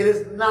church, it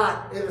is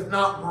not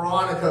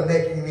Veronica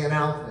making the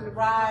announcement.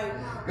 Right.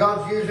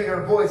 God's using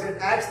her voice.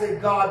 It's actually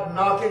God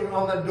knocking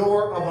on the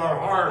door of our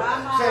heart,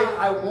 saying,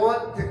 I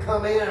want to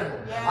come in.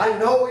 Yeah. I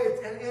know it's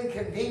an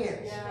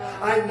inconvenience. Yeah.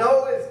 I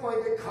know it's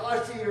going to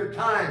cost you your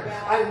time.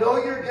 Yeah. I know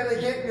you're going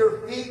to get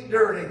your feet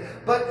dirty.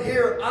 But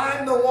here,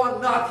 I'm the one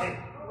knocking.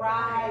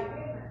 Right.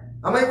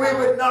 I mean, we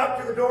would knock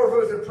to the door if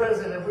it was a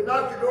president. If we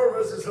knocked the door if it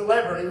was a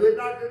celebrity. We'd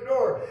knock the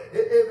door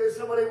if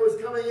somebody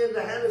was coming in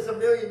to hand us $1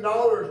 million.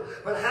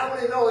 But how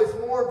many know it's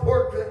more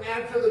important to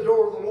answer the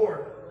door of the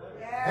Lord?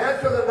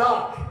 Answer the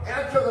knock.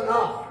 Answer the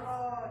knock.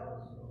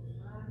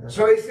 And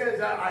so he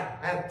says, I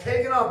have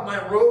taken off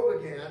my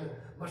robe again.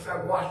 Must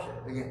I wash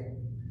it again?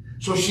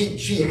 So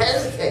she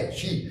hesitates.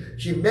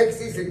 She makes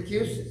these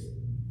excuses.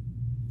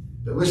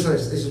 But listen to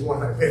this. This is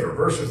one of my favorite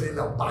verses in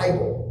the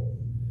Bible.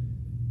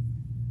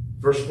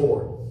 Verse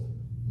 4.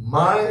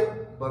 My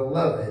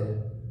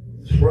beloved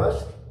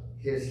thrust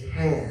his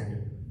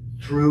hand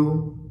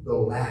through the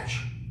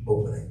latch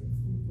opening.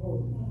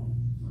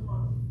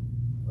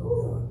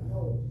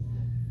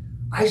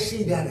 I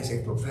see that as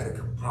a prophetic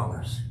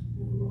promise.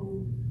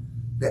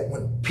 That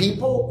when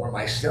people or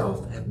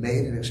myself have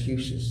made an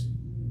excuses,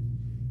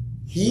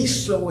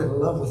 he's so in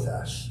love with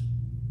us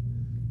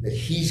that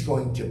he's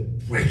going to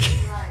break it.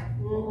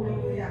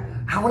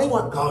 How many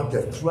want God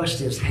to thrust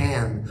his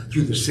hand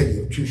through the city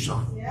of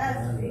Tucson?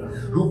 Yes.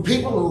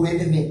 People who have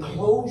been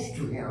closed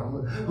to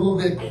him, who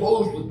have been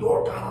closed the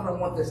door. God, I don't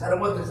want this. I don't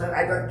want this.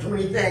 I've got too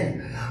many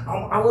things.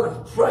 I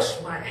want to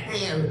thrust my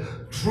hand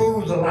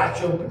through the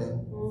latch opening.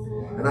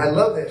 And I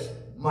love this.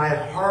 My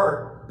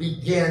heart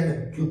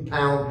began to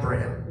pound for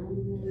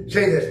him.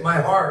 Say this. My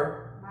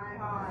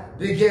heart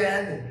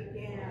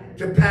began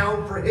to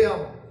pound for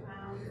him.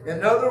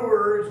 In other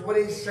words, what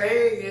she's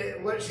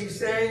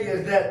saying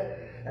is that,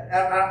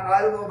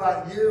 I don't know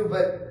about you,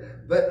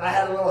 but I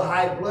had a little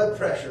high blood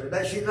pressure.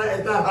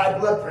 It's not high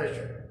blood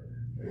pressure.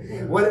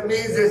 What it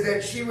means is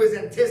that she was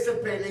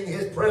anticipating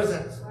his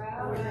presence.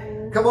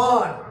 Come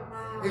on.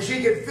 And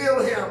she could feel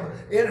him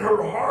in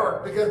her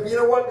heart. Because you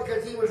know what?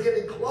 Because he was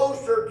getting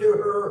closer to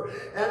her.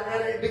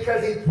 And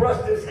because he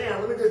thrust his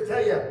hand. Let me just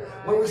tell you.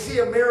 When we see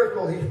a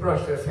miracle, he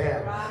thrust his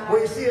hand.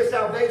 When we see a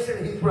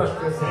salvation, he thrust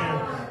his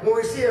hand. When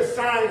we see a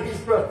sign, he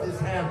thrust his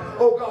hand.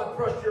 Oh God,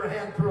 thrust your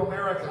hand through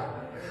America.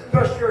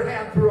 Thrust your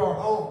hand through our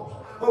homes.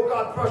 Oh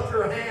God, thrust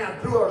your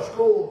hand through our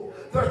schools.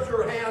 Thrust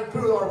your hand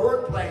through our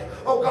workplace.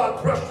 Oh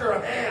God, thrust your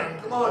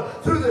hand. Come on.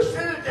 Through the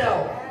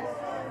Citadel.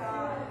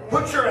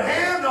 Put your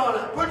hand on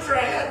it. Put your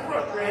hand,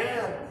 thrust your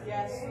hand.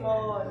 Yes,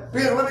 Lord.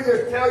 Because let me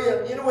just tell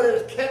you, you know what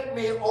has kept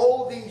me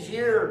all these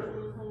years,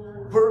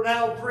 for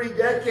now 3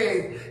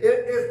 decades?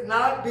 It is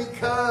not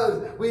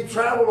because we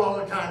travel all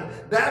the time.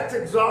 That's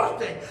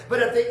exhausting.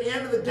 But at the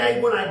end of the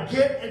day, when I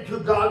get into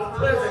God's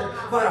presence,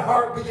 my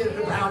heart begins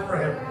to pound for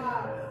him.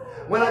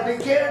 When I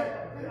begin,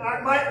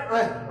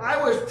 I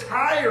was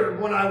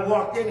tired when I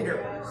walked in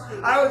here.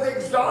 I was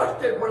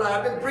exhausted when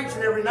I've been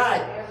preaching every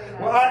night.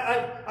 Well,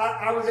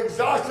 I was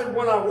exhausted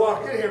when I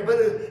walked in here, but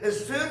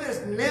as soon as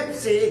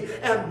Nimsy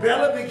and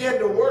Bella began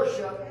to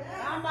worship,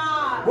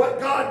 what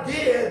God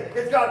did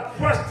is God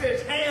thrust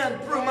his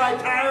hand through my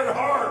tired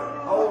heart.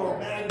 Oh,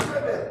 man,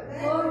 goodness.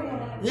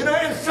 You know,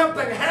 and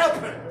something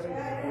happened.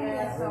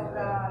 Yes, oh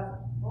God.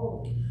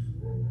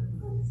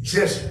 He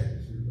says,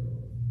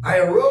 I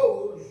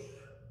arose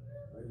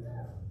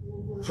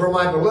For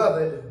my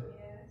beloved,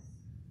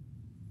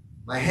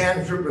 my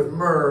hands dripped with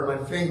myrrh,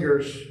 my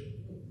fingers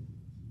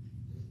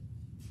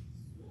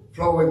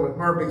flowing with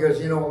myrrh,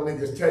 because, you know, let me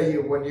just tell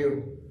you, when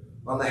you,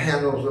 on the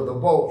handles of the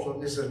bolt, so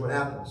this is what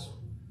happens.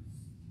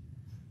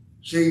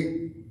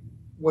 See,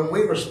 when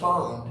we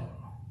respond,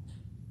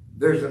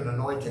 there's an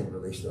anointing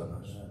released on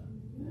us.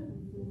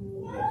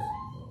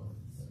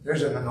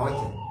 There's an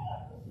anointing.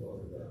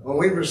 When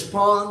we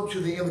respond to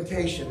the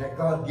invitation that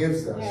God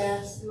gives us,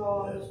 yes,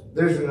 Lord,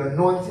 there's an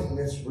anointing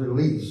that's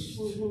released.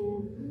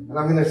 And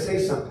I'm going to say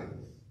something.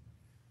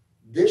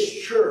 This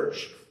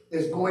church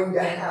is going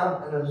to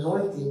have an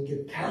anointing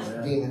to cast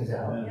demons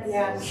out,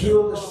 yes,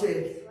 heal the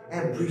sick,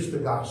 and preach the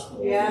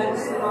gospel.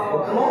 yes,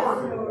 Oh, come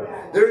on.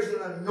 There's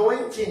an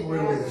anointing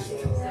released.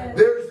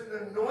 There's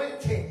an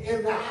anointing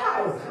in the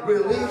house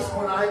released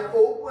when I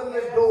open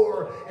the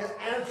door and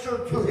answer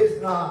to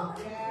his knock.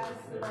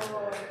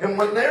 And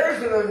when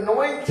there's an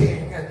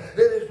anointing that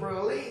is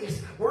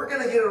released, we're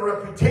going to get a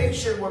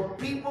reputation where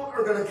people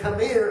are going to come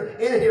in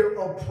here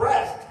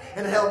oppressed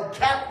and held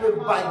captive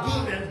by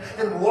demons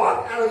and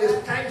walk out of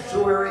this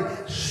sanctuary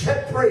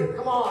set free.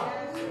 Come on.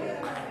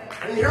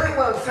 Are you hearing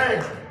what I'm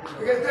saying?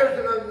 Because there's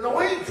an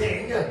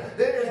anointing that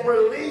is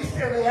released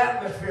in the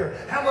atmosphere.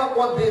 How about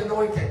one the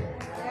anointing?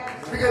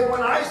 Because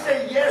when I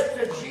say yes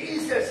to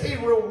Jesus, he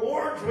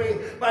rewards me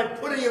by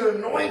putting an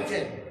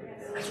anointing.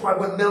 That's why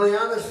when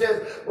Miliana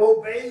says,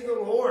 obey the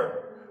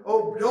Lord.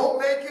 Oh, don't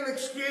make an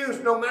excuse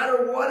no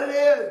matter what it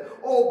is.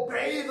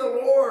 Obey the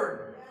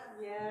Lord.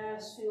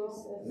 yes,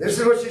 Jesus. This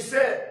is what she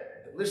said.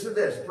 Listen to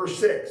this, verse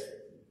 6.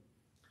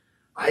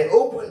 I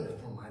opened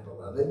for my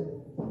beloved,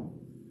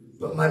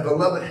 but my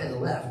beloved had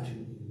left.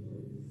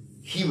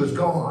 He was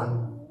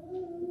gone.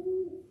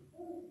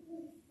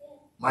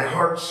 My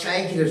heart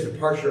sank at his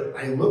departure.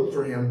 I looked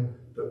for him,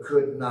 but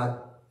could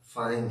not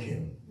find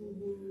him.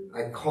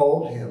 I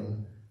called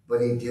him, but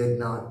he did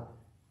not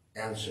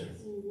answer.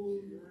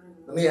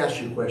 Let me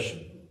ask you a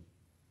question.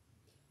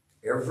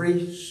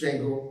 Every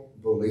single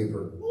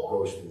believer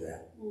goes through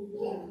that.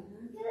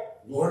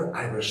 Lord,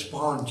 I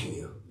respond to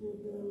you.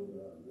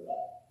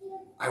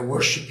 I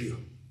worship you.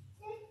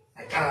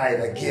 I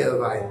tithe, I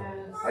give,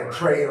 I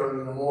pray early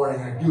in the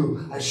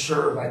morning, I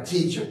serve, I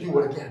teach, I do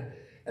what I can.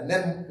 And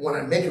then when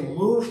I make a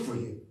move for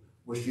you,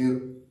 with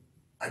you,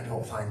 I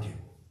don't find you.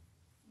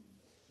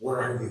 Where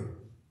are you?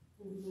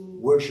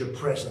 Where's your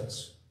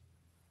presence?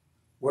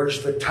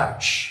 Where's the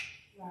touch?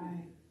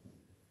 Right.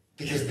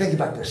 Because think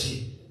about this.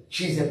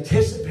 She's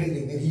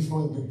anticipating that he's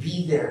going to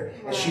be there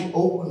as she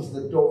opens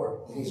the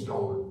door and he's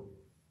gone.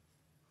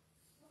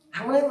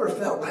 How many ever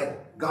felt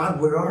like, God,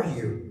 where are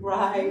you?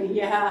 Right,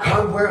 yeah.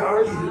 God, where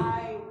are you?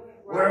 Right.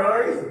 Where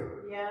are you?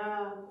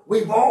 Yeah.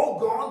 We've all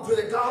gone through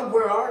the God,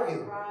 where are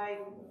you? Right.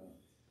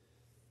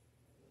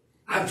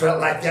 I felt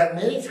like that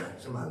many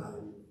times in my life.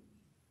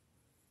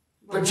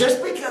 But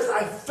just because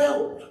I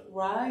felt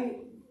Right.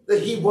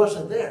 that he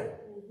wasn't there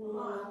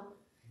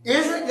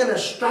isn't going to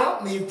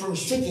stop me from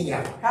seeking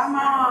him. Come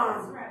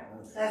on.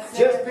 That's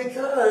Just it.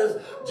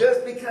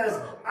 because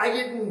I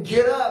didn't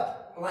get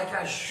up like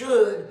I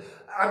should,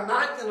 I'm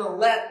not going to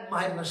let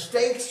my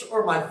mistakes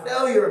or my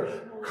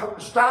failure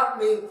stop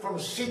me from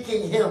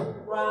seeking him.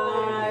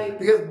 Right.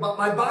 Because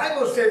my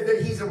Bible says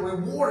that he's a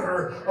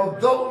rewarder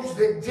of those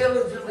that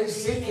diligently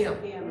seek him.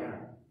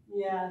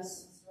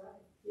 Yes.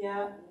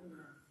 Yeah.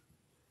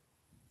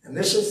 And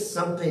this is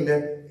something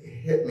that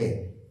hit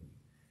me.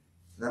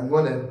 And I'm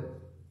going to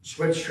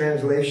switch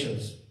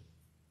translations.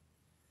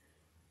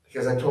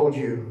 Because I told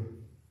you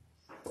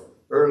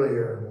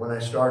earlier when I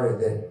started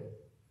that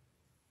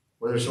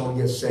whether someone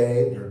gets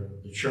saved or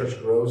the church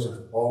grows,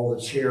 if all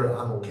that's here,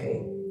 I'm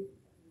okay.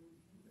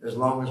 As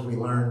long as we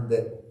learn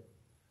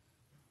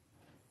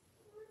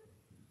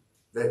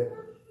that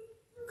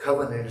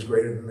covenant is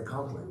greater than the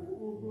conflict.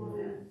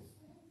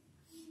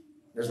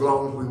 As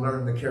long as we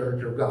learn the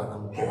character of God,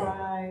 I'm okay.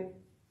 Right.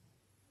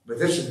 But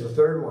this is the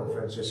third one,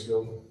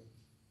 Francisco.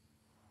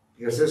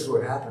 Because this is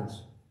what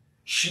happens.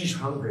 She's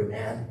hungry,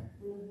 man.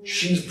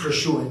 She's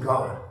pursuing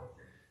God.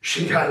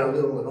 She got a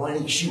little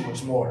anointing. She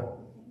wants more.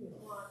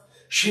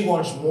 She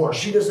wants more.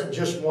 She doesn't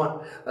just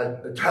want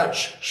a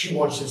touch. She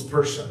wants his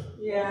person.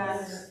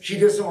 Yes. She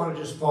doesn't want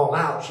to just fall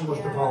out. She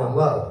wants to fall in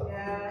love.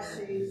 Yes,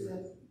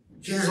 Jesus.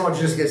 She doesn't want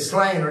to just get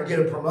slain or get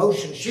a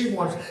promotion. She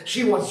wants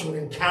to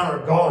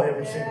encounter God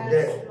every single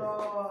day.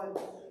 Lord.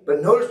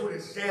 But notice what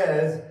it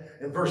says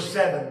in verse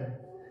 7.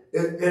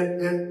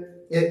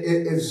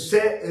 It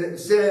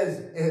says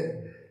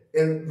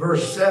in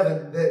verse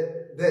 7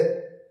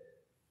 that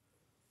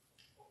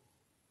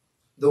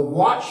the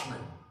watchman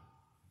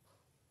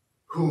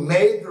who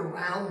made the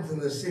rounds in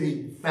the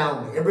city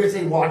found me. Everybody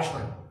say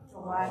watchman.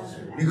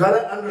 You got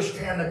to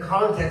understand the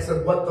context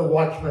of what the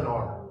watchmen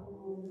are.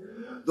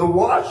 The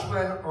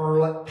watchmen are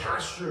like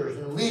pastors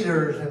and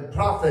leaders and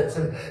prophets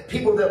and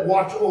people that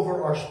watch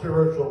over our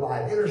spiritual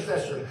life,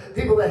 intercessors,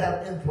 people that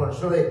have influence.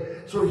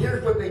 So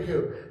here's what they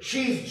do.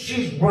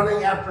 She's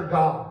running after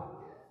God.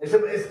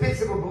 It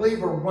speaks of a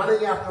believer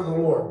running after the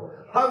Lord.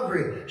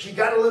 hungry. She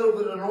got a little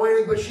bit of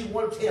anointing, but she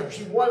wants him.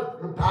 She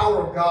wants the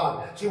power of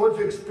God. She wants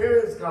to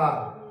experience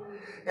God.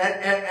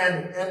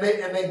 And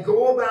they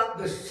go about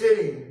the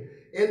city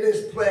in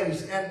this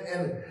place,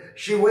 and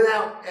she went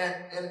out,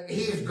 and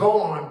he's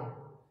gone.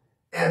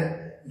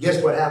 And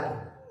guess what happened?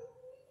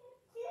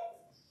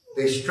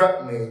 They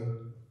struck me,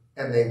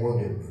 and they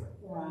wounded me.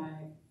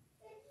 Right.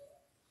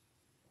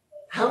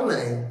 How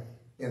many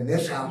in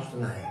this house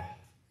tonight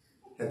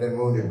have been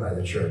wounded by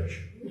the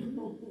church?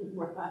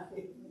 Right.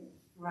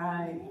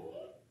 Right.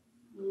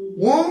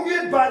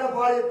 Wounded by the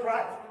body of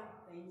Christ.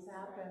 Things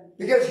happen.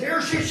 Because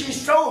here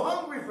she's so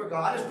hungry for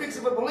God. It speaks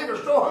of a believer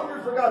so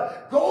hungry for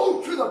God.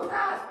 Go to the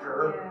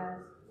pastor.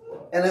 Yes.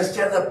 And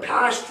instead of the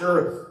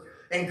pastor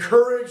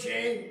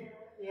encouraging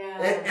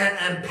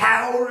and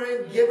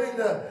empowering,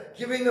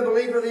 giving the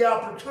believer the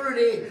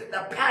opportunity,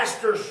 the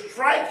pastor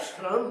strikes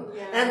them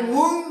and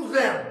wounds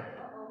them.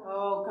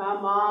 Oh,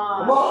 come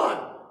on. Come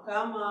on.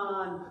 Come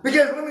on.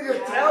 Because let me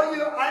just tell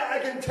you, I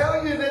can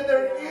tell you that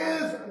there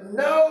is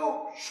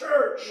no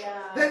church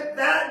that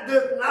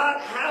does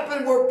not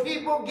happen where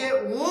people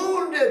get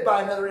wounded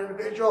by another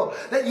individual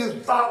that you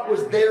thought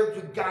was there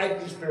to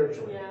guide you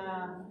spiritually.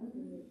 Yeah.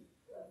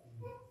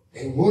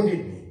 They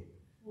wounded me.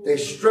 They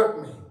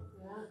struck me.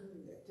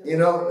 You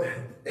know,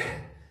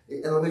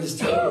 and let me just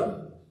tell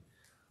you,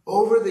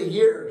 over the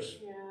years,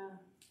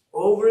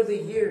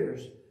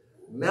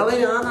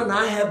 Meliana and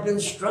I have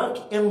been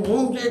struck and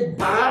wounded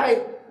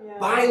by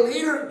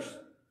leaders.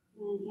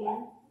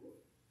 Mm-hmm.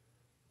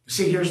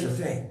 See, here's the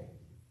thing.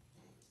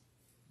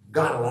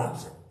 God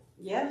allows it.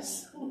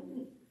 Yes.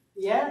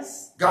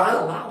 Yes.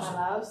 God allows it.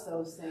 Allows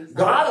those things.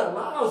 God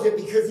allows it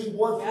because he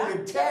wants you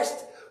to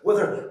test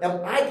whether,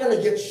 am I going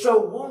to get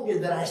so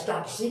wounded that I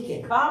stop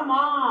seeking? Come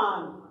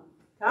on.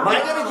 Am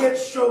I going to get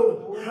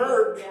so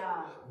hurt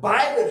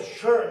by the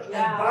church and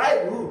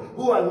by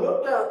who I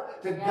looked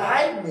up to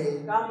guide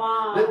me? Come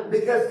on.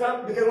 Because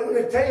I'm going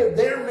to tell you,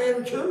 they're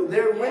men too.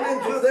 They're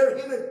women too. They're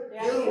human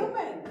too.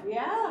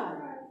 Yeah.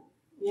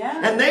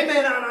 Yeah. And they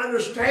may not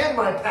understand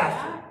my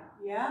passion.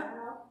 Yeah.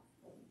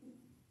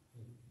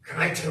 Can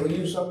I tell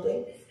you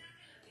something?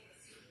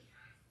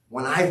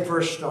 When I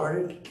first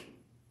started,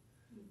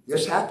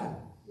 this happened.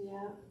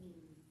 Yeah.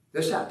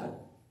 This happened.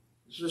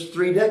 This was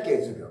 3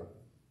 decades ago.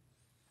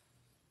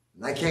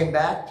 And I came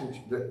back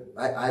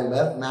I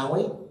left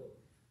Maui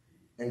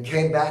and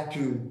came back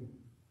to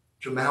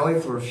Maui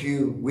for a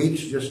few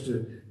weeks just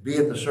to be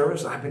in the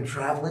service. I've been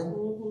traveling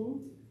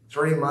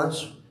 3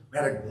 months. We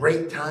had a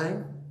great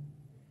time.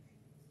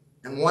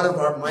 And one of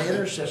my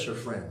intercessor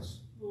friends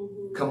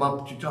come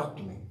up to talk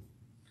to me.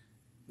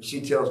 And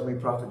she tells me,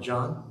 Prophet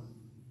John,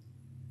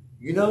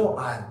 you know,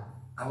 I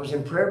was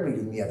in prayer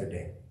meeting the other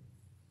day.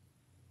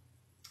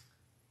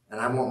 And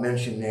I won't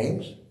mention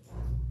names.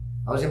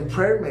 I was in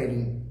prayer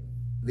meeting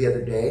the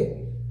other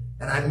day,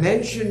 and I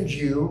mentioned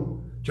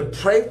you to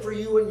pray for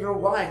you and your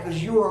wife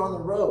because you were on the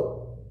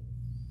road.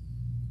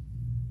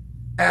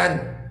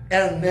 And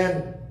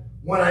then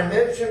when I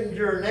mentioned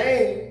your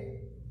name,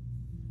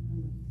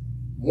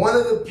 one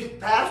of the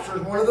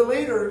pastors, one of the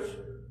leaders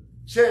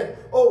said,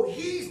 oh,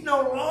 he's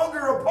no longer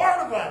a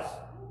part of us.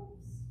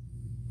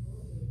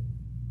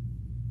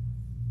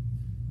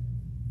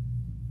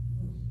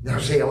 Now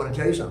see, I want to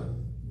tell you something.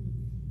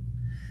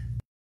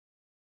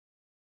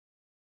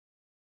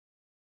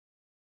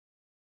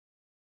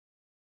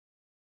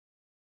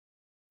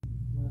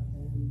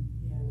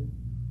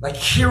 Like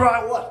here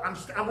I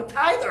was. I'm a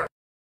tither.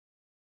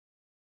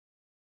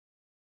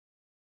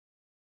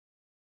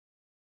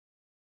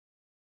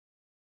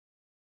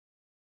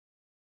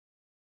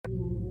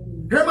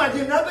 Here am I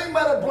doing nothing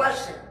but a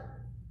blessing.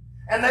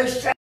 And they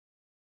said,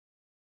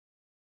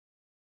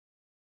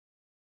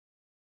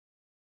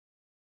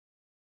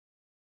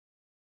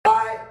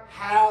 I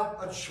have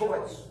a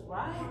choice.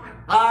 Right.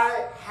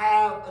 I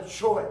have a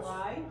choice.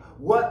 Right.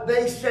 What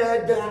they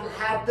said doesn't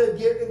have to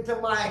get into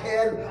my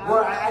head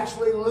where I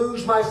actually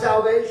lose my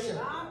salvation.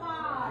 Come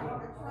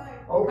on.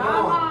 Oh,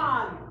 Come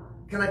on.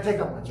 Can I take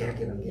off my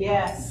jacket?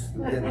 Yes.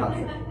 I'm getting hot.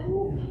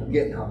 I'm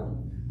getting hot.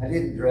 I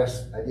didn't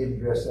dress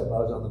up. I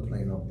was on the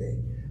plane all day.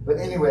 But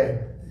anyway,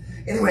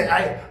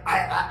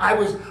 I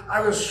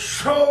was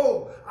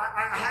so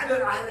I had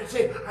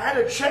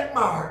to check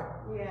my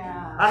heart.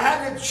 Yeah. I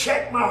had to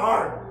check my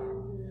heart.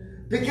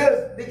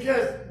 Because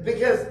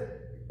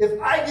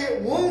if I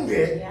get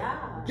wounded,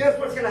 guess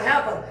what's going to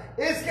happen?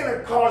 It's going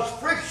to cause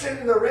friction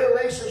in the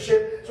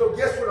relationship. So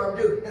guess what I'm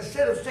doing?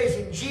 Instead of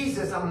chasing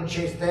Jesus, I'm going to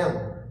chase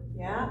them.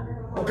 Yeah.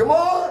 Oh, come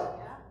on.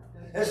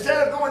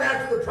 Instead of going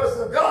after the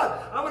presence of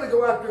God, I'm going to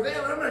go after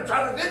them and I'm going to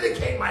try to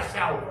vindicate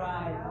myself.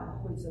 Right.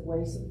 It's a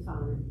waste of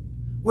time.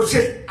 Which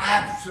is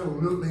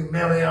absolutely,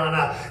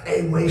 Meliana,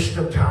 a waste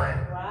of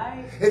time.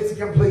 Right. It's a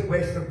complete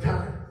waste of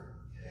time.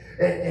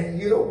 And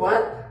you know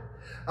what?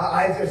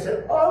 I just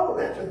said, oh,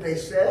 that's what they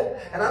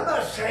said. And I'm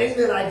not saying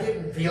that I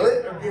didn't feel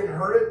it or didn't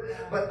hurt it,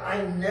 but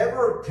I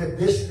never to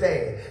this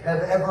day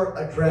have ever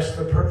addressed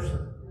the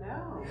person.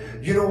 No.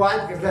 You know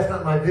why? Because that's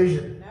not my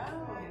vision.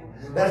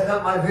 No. That's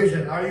not my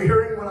vision. Are you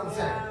hearing what I'm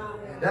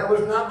saying? That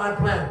was not my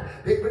plan.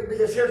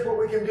 Because here's what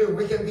we can do.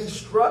 We can be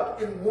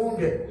struck and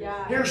wounded.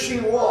 Yeah. Here she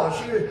was.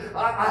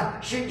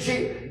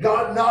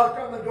 God knocked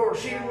on the door.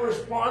 She didn't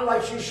respond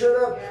like she should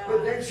have. Yeah.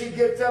 But then she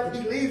gets up.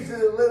 He leaves the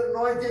little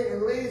anointing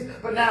and leaves.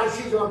 But now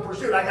she's on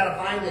pursuit. I got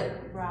to find it.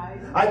 Right.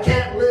 I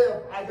can't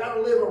live. I got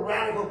to live a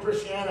radical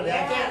Christianity.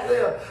 Yes. I can't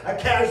live a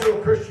casual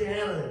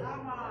Christianity.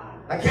 Come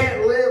on. I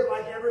can't live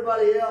like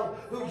everybody else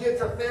who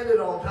gets offended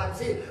all the time.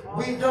 See,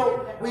 we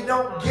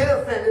don't get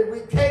offended.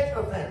 We take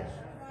offense.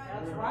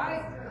 That's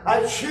right.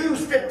 I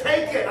choose to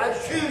take it. I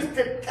choose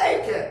to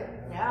take it.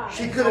 Yeah.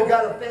 She could have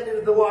got offended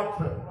at the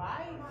watchman.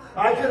 Right.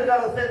 I could have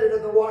got offended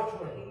at the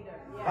watchman.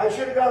 I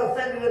should have got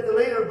offended at the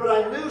leader, but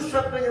I knew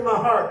something in my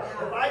heart.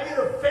 If I get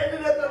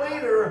offended at the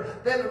leader,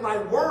 then my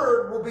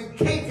word will be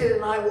tainted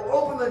and I will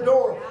open the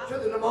door to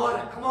the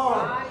demonic. Come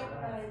on.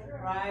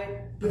 Right.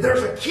 But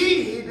there's a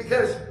key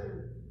because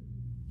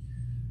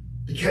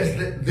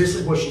this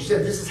is what she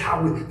said. This is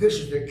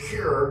is the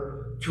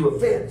cure to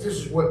offense. This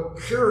is what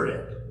cured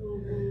it.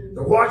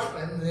 The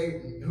watchmen,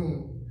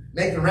 who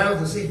make the rounds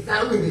and see,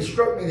 found me, they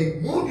struck me, they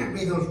wounded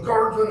me, those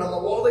guardsmen on the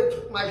wall, they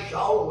took my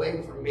shawl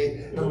away from me.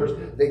 In other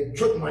words, they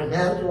took my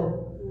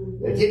mantle,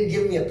 they didn't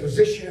give me a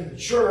position in the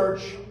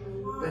church,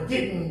 they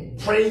didn't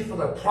pray for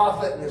the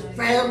prophet and his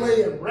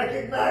family and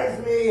recognize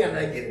me, and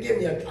they didn't give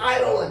me a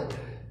title, and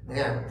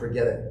man,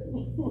 forget it.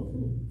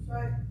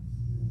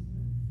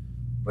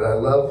 But I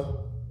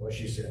love what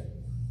she said.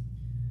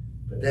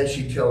 But then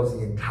she tells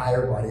the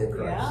entire body of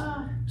Christ.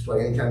 Yeah. It's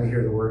like anytime you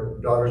hear the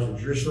word daughters of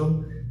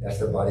Jerusalem, that's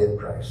the body of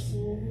Christ.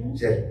 He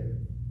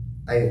said,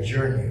 I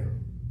adjourn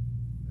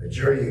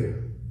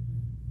you,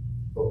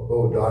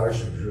 O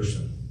daughters of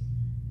Jerusalem,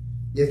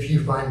 if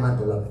you find my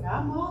beloved.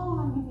 Come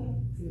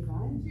on. If you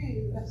find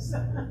Jesus.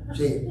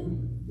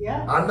 See,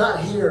 Yeah. I'm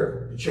not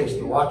here to chase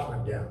the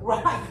watchman down.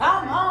 Right.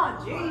 Come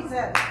on,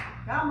 Jesus.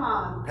 Come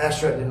on.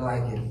 Pastor, I didn't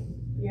like you.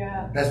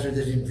 Yeah. Pastor,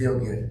 this didn't feel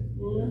good.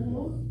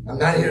 I'm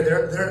not here.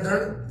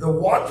 The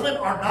watchmen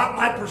are not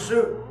my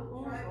pursuit.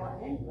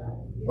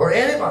 Or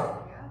anybody.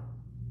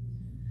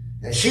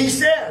 And she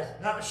says,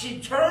 now she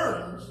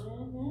turns.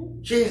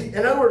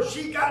 In other words,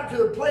 she got to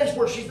the place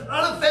where she's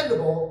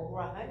unoffendable.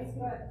 Right.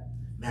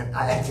 Man,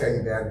 I tell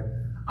you,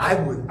 man, I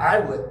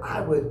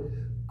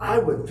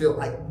would feel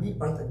like we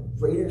are the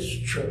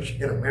greatest church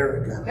in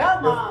America.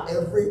 Come on. If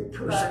every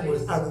person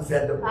was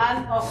unoffendable.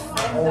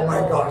 Unoffendable. Oh my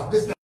gosh.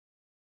 This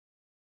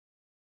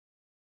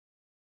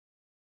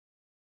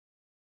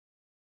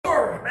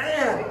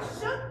man. It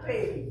should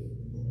be.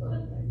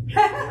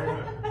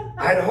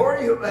 I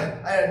adjourn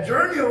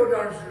you, O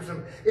daughters of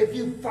Jerusalem, if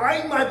you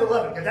find my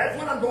beloved, because that's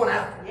what I'm going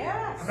after.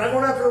 Yes. I'm not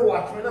going after the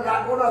watchman. I'm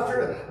not going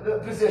after the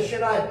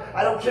position.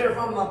 I don't care if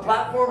I'm on a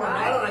platform.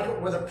 I don't like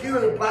it with a pew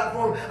on the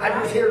platform. I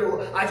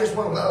just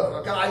want to love.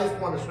 Okay? I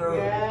just want to serve.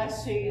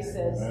 Yes,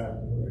 Jesus.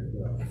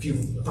 If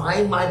you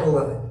find my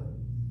beloved,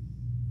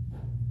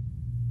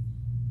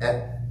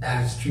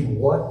 as to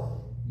what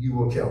you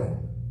will tell him.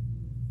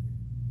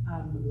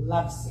 I'm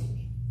lovesick.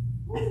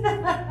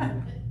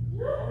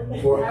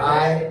 For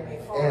I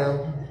am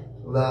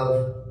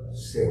love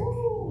sick.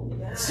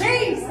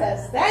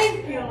 Jesus,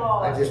 thank you,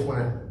 Lord. I just want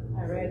to.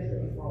 I read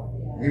it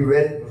before. Yeah. You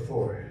read it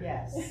before.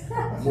 Yes.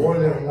 More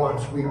than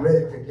once. We read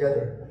it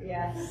together.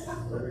 Yes.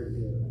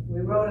 We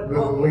wrote a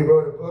book. We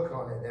wrote a book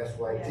on it. That's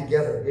why. Yes.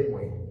 Together, didn't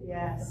we?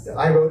 Yes.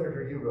 I wrote it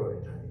or you wrote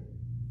it,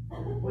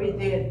 honey? We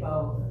did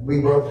both. We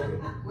wrote it.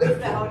 With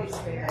the Holy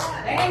Spirit.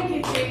 Thank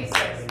you,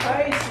 Jesus.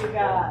 Praise you,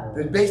 God.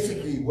 But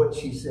basically what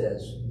she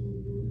says,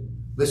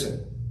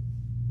 listen,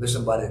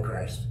 body of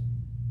Christ.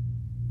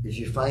 If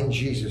you find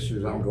Jesus,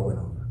 who I'm going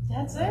over.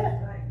 That's it.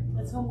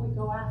 That's whom we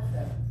go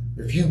after.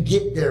 If you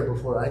get there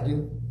before I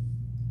do,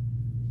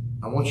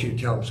 I want you to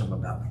tell them something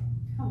about me.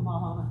 Come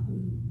on.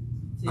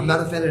 I'm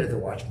not offended at the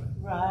watchman.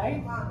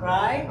 Right.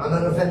 Right. I'm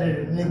not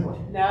offended at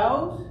anybody.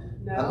 No.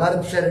 No. I'm not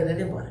upset at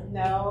anybody.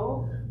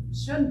 No.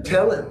 Shouldn't be.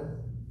 Tell him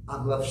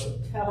I'm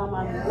lovesick. Tell him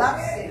I'm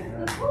lovesick.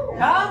 Come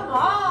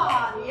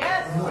on.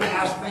 Yes. You want to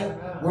ask me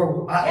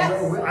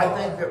I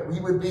think that we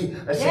would be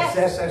a Yes.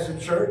 success as a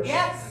church?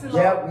 Yes, Lord.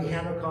 Yeah, we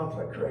handle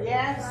conflict correctly.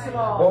 Yes,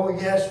 Lord. Oh,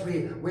 yes,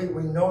 we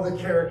know the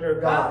character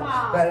of God. Come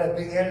on. But at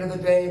the end of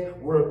the day,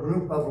 we're a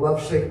group of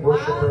lovesick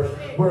worshipers.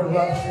 Lovesick. We're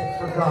lovesick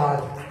for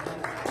God.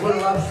 We're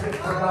lovesick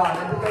for God.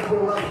 And because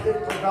we're lovesick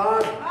for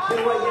God, you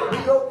know what? We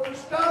go through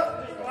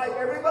stuff just like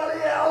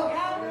everybody else.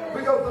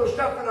 We go through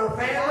stuff in our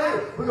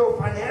family. We go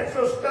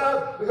financial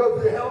stuff. We go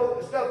through the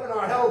health stuff in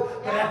our health.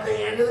 But at the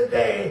end of the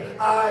day,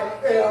 I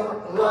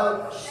am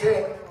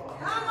lovesick.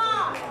 Come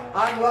on.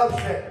 I'm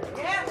lovesick.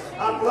 Yes,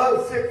 I'm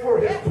lovesick for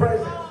His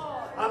presence.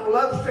 I'm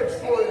lovesick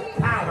for His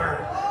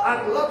power.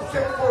 I'm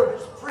lovesick for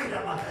His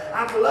freedom.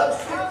 I'm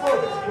lovesick for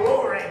His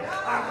glory.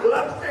 I'm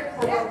lovesick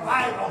for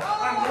revival.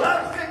 I'm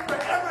lovesick for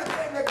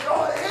everything that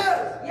God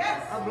is.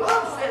 Yes. I'm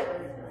lovesick.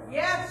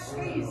 Yes,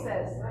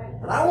 Jesus.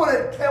 And I want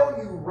to tell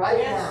you right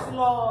Yes, now.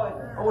 Lord.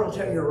 I want to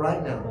tell you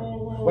right now.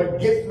 What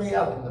gets me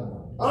up in the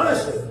morning.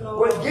 Honestly,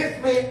 what gets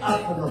me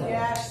up in the morning.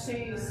 Yes,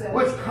 Jesus.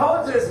 Which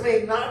causes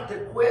me not to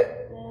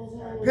quit.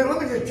 Because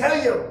let me just tell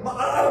you,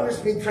 I'm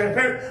just being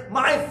transparent.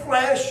 My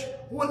flesh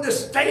wanted to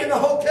stay in the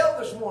hotel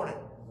this morning.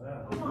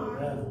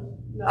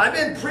 I've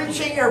been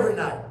preaching every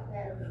night.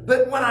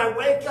 But when I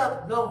wake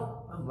up,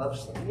 no, I'm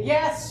lovesick.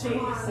 Yes,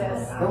 Jesus.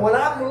 And when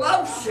I'm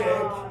lovesick,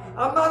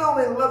 I'm not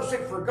only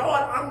lovesick for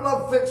God, I'm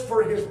lovesick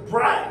for His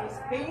bride.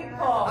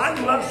 People.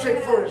 I'm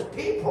lovesick for His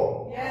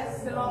people.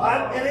 Yes,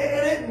 Lord. And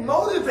it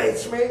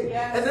motivates me.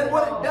 Yes, and then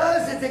what it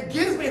does is it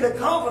gives me the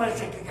confidence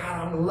that,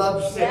 God, I'm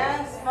lovesick.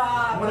 Yes,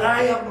 Father. When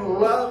I am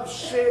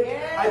lovesick,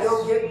 Yes. I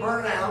don't get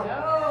burnt out.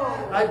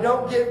 No. I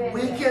don't get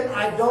weakened.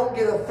 I don't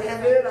get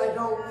offended. I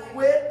don't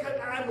quit because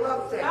I'm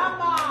lovesick.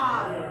 Come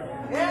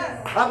on.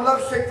 Yes. I'm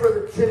lovesick for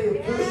the city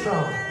of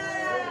Tucson.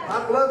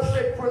 I'm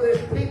lovesick for this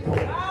people.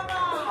 Come on.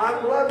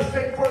 I'm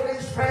lovesick for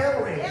these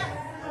families. Yes.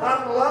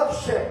 I'm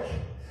lovesick.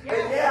 Yes.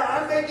 And yeah,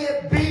 I may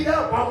get beat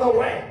up on the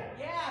way.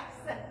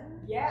 Yes.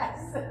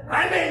 Yes.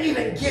 I may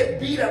even get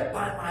beat up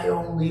by my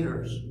own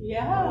leaders.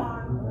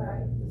 Yeah.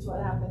 That's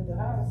what happened to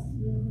her.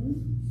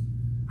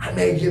 I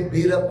may get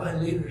beat up by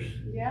leaders.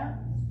 Yeah.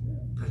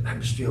 But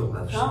I'm still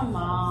lovesick. Come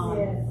on.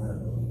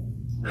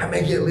 I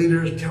may get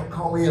leaders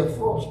call me a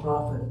false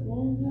prophet.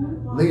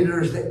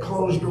 Leaders that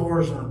close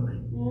doors on me.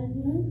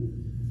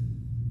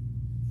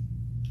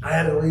 I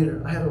had a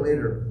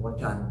leader one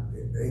time.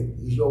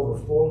 He's over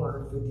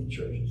 450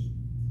 churches.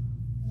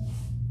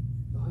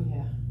 Oh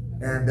yeah.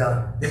 And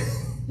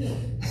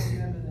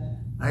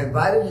I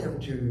invited him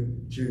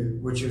to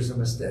which was a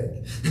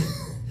mistake.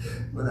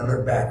 When I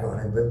look back on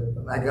it,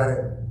 but I got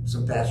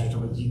some pastors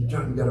told me, you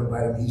got to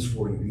invite him. He's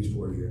for you. He's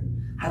for you.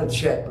 And I had to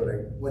check, but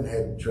I went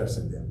ahead and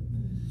trusted them.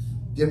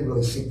 Didn't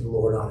really seek the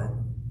Lord on it.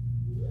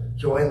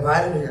 So I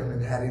invited him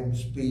and had him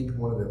speak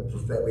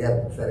we had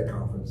a prophetic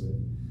conference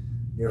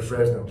near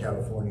Fresno,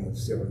 California,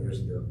 several years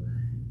ago.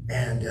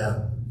 And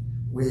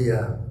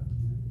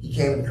he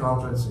came to the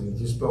conference and he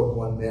just spoke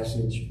one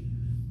message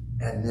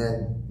and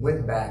then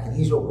went back, and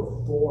he's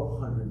over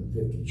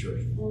 450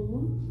 churches.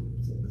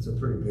 It's a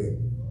pretty big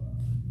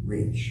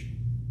reach.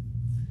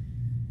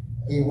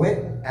 He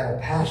went at a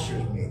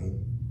pastor's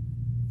meeting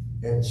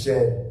and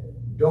said,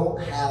 don't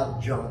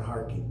have John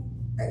Harke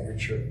at your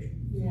church.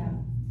 Yeah.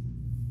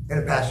 In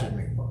a pastor's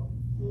meeting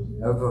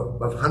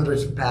of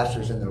hundreds of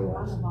pastors in their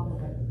lives.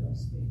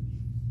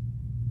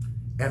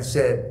 And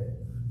said,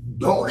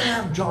 don't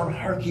have John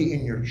Harke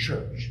in your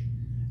church.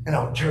 And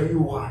I'll tell you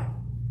why.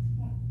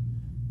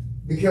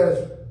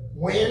 Because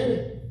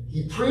when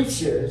he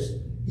preaches,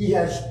 he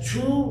has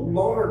two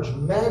large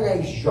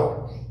mayonnaise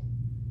jars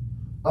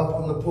up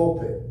on the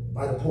pulpit,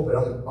 by the pulpit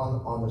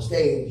on the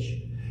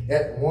stage,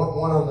 and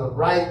one on the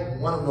right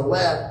and one on the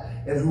left.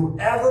 And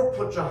whoever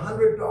puts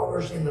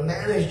 $100 in the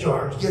mayonnaise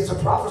jars gets a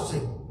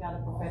prophecy. Got a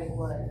prophetic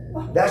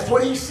word. That's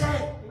what he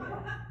said.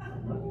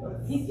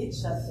 He did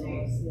shut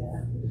doors,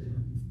 yeah.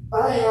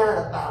 I had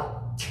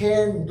about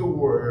 10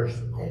 doors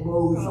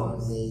close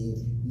on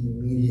me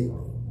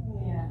immediately.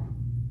 Yeah.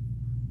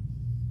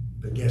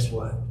 But guess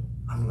what?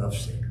 I'm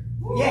lovesick.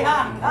 Yeah,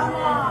 come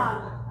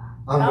on.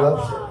 I'm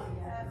lovesick.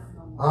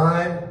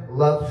 I'm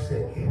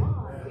lovesick.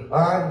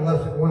 I'm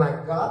lovesick. When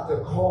I got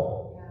the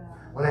call,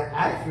 when I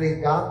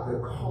actually got the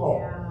call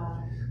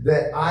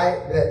that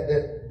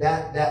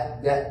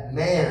that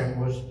man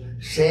was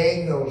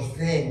saying those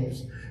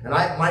things, and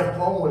my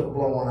phone was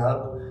blowing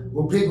up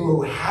with people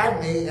who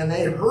had me, and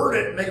they heard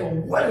it, and they go,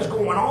 what is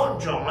going on,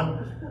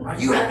 John? Are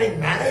you having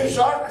mayonnaise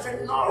jar? I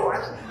said, no.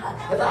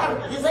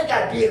 You think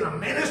I'd be in a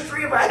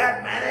ministry if I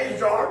had mayonnaise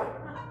jar?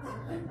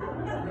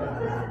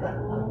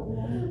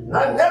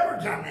 I've never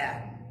done that.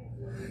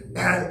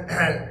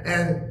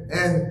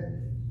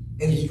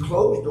 And he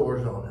closed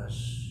doors on us.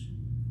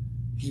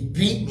 He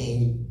beat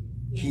me.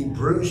 He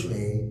bruised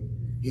me.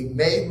 He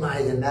made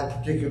in that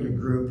particular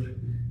group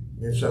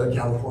in Southern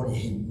California,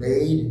 he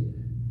made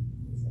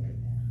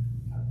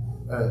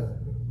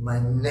my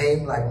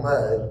name like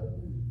mud.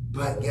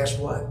 But guess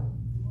what?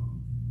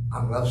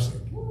 I'm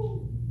lovesick. You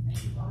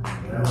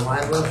know why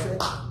I'm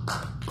lovesick?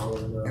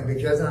 And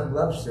because I'm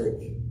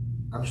lovesick,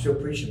 I'm still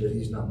preaching, but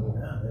he's not more.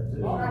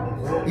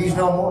 He's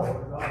no more.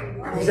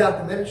 He's out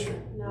the ministry.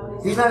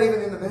 He's not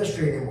even in the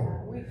ministry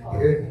anymore.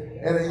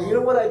 And you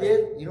know what I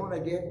did? You know what I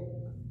did?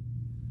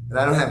 And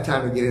I don't have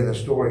time to get into the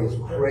story. It's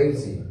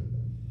crazy.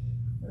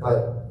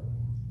 But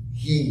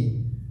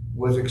he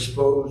was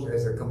exposed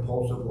as a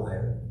compulsive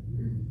liar.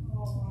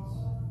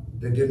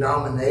 The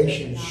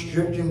denomination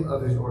stripped him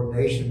of his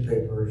ordination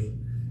papers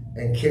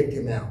and kicked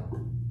him out.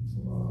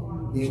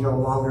 He's no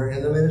longer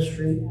in the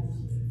ministry.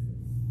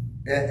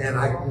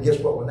 And guess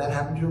what? When that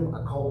happened to him,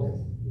 I called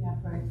him. Yeah,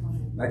 pray for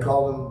him. I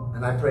called him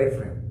and I prayed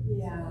for him.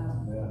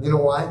 Yeah. You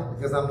know why?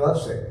 Because I'm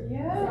lovesick.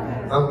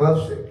 Yeah. I'm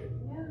lovesick.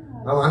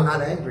 Yeah. No, I'm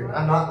not angry.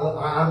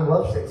 I'm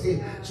lovesick.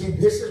 See,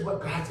 this is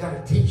what God's got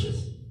to teach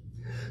us.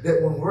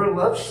 That when we're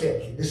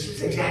lovesick, this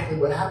is exactly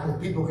what happens.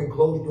 People can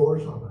close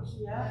doors on us.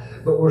 Yeah.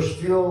 But we're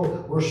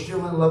still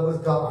in love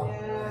with God.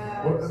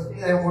 Yeah.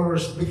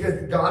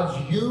 Because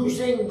God's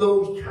using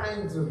those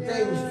kinds of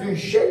things to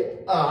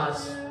shape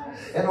us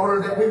in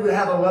order that we would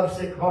have a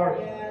lovesick heart.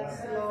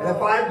 Yes, And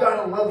if I've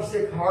got a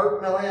lovesick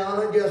heart,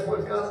 Meliana, guess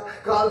what?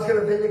 God's going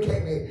to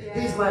vindicate me.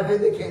 He's my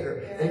vindicator.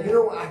 And you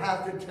know, I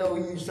have to tell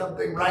you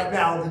something right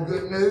now. The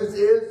good news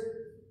is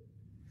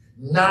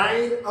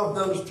 9 of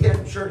those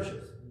 10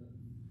 churches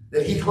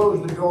that he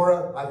closed the door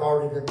of, I've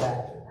already been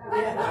back to.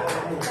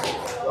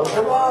 Oh,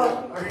 come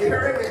on. Are you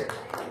hearing me?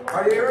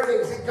 Are you hearing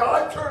me? See,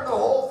 God turned the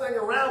whole thing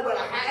around, but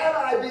had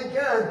I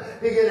begun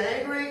to get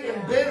angry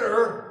and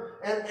bitter,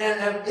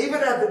 and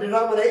even at the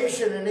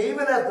denomination and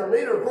even at the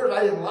leader, of course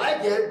I didn't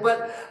like it,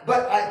 but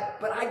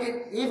I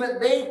get even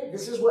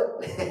this is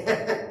what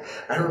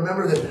I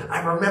remember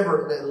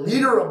the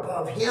leader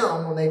above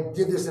him, when they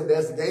did this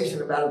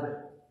investigation about him,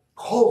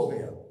 calls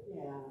me up.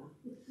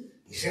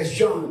 He says,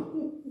 John,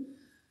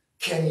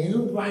 can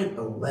you write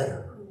a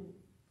letter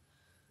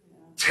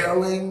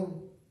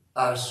telling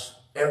us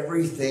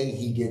everything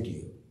he did to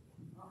you?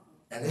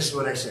 And this is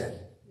what I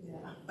said.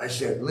 I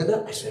said,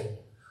 Linda, I said,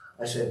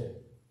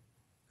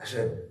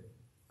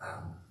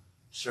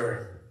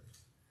 sir,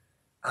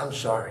 I'm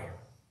sorry.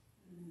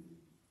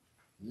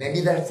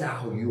 Maybe that's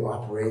how you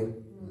operate,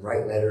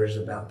 write letters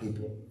about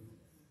people.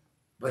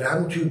 But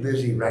I'm too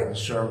busy writing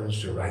sermons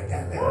to write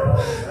that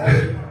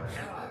letter.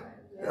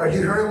 Are you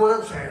hearing what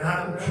I'm saying?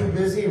 I'm too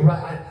busy.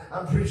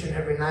 I'm preaching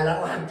every night. I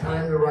don't have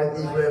time to write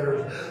these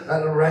letters. I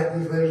don't write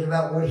these letters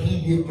about what he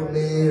did to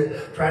me,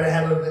 try to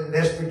have an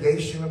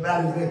investigation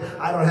about his thing.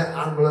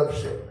 I'm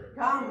lovesick.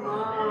 Come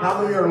on.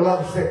 How many are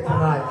lovesick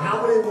tonight?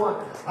 How many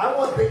I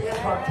want the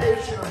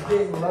impartation of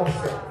being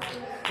lovesick.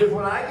 Because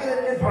when I get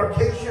an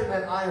impartation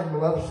that I am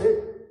lovesick,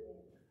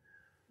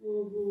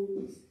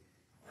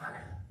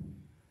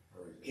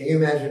 can you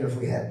imagine if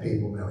we had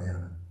people,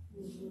 Meliana?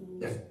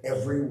 If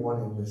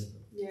everyone in this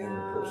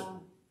person.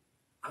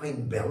 I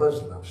mean,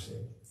 Bella's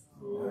lovesick.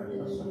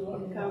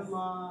 Come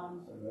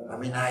on. I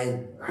mean,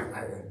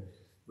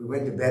 we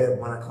went to bed at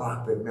 1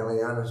 o'clock, but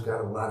Meliana's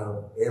got a lot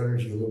of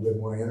energy, a little bit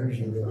more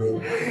energy than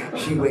me.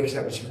 She wakes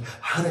up and she goes,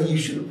 honey, you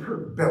should have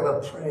heard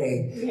Bella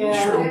pray. You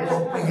should have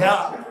woke me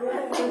up.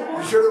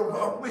 You should have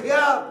woke me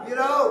up, you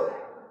know.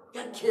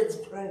 Got kids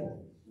praying.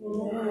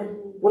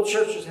 What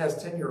churches has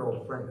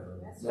 10-year-olds praying?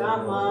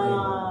 Come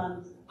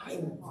on.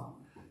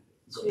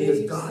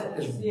 Because God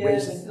is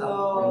raising up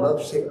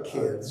lovesick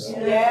kids,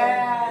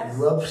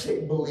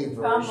 lovesick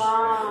believers,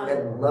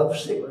 and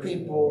lovesick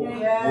people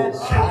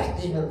will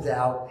cast demons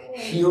out,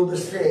 heal the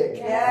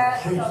sick,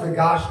 preach the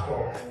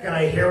gospel. Can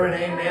I hear an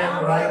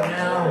amen right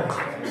now?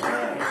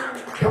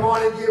 Come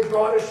on and give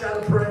God a shout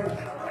of praise.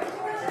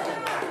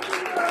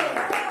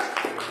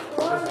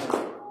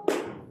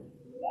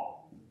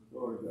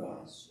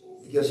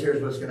 Because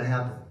here's what's going to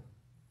happen.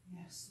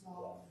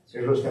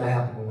 Here's what's going to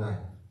happen tonight.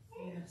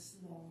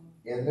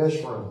 In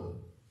this room,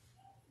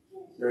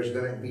 there's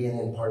going to be an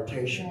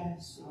impartation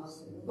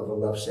of a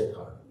lovesick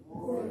heart.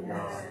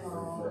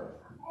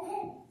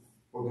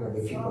 We're going to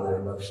be people that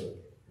are lovesick.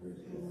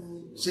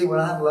 See, when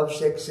I'm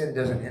lovesick, sin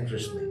doesn't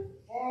interest me.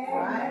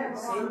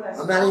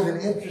 I'm not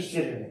even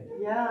interested in it.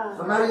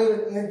 I'm not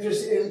even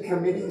interested in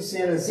committing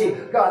sin. And see,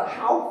 God,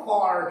 how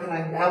close can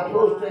I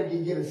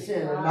get a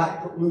sin and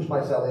not lose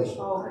my salvation?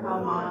 Oh,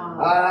 come on.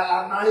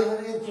 I'm not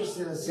even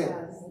interested in sin.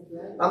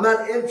 I'm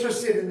not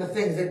interested in the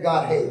things that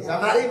God hates.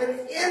 I'm not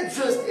even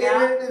interested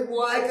in it.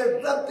 Why?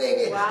 Because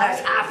something has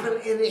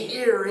happened in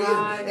here. He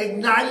has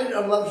ignited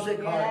a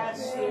lovesick heart.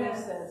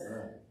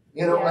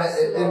 You know,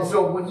 and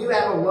so when you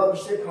have a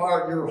lovesick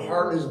heart, your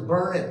heart is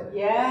burning.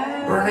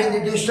 Burning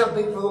to do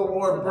something for the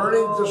Lord.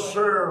 Burning to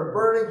serve.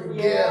 Burning to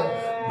give.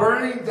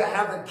 Burning to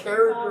have the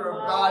character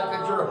of God.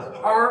 Because your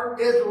heart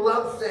is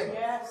lovesick.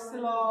 Yes,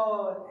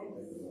 Lord.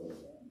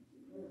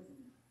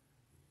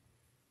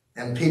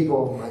 And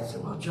people might say,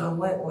 well, John,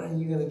 why do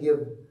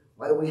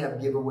we have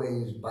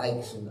giveaways,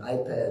 bikes and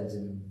iPads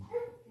and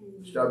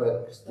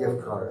Starbucks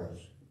gift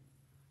cards?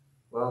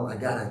 Well, I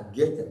got to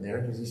get them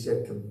there because he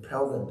said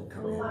compel them to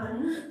come in.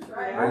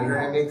 Are you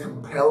hearing me?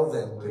 Compel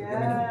them.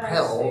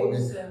 Compel.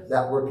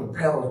 That word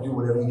compel is do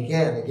whatever you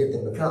can to get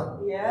them to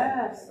come.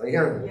 Yes. Are you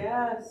hearing me?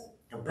 Yes.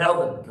 Compel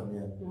them to come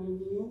in.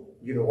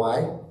 You know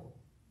why?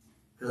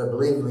 Because I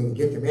believe if we can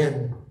get them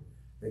in,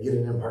 they get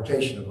an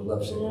impartation of a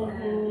lovesick heart.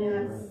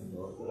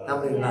 How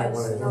many tonight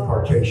want an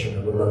impartation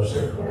of a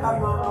lovesick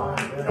heart?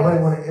 How many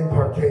want an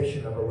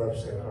impartation of a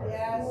lovesick heart?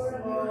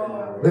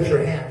 Lift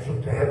your hands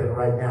up to heaven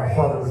right now.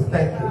 Father, we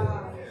thank you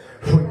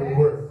for your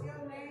word.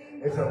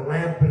 It's a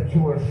lamp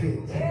unto our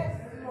feet,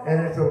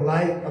 and it's a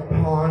light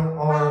upon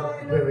our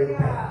very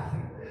path.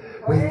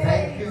 We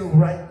thank you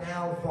right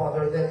now,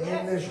 Father, that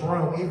in this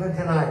room, even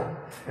tonight,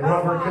 and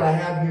Robert, could I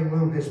have you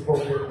move this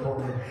pulpit for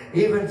me?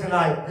 Even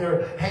tonight,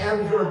 their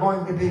hands are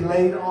going to be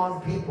laid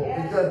on people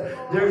because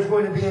there's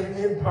going to be an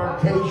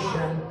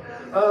impartation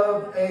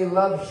of a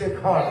lovesick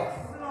heart.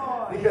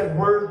 Because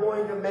we're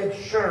going to make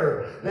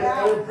sure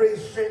that every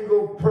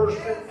single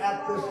person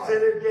at the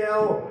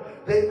Citadel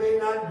They may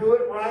not do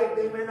it right.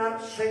 They may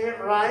not sing it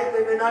right.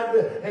 They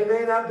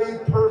may not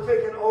be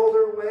perfect in all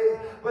their ways,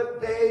 but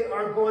they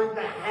are going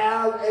to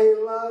have a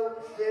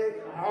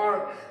lovesick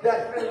heart.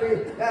 That's going to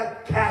be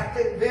that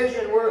casting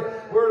vision.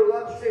 We're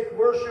lovesick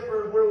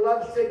worshipers. We're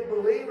lovesick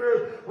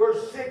believers. We're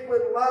sick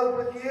with love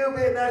with you,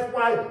 and that's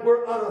why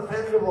we're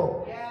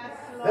unoffendable. Yes,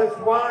 Lord. That's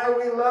why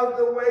we love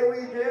the way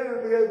we do,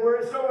 because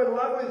we're so in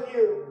love with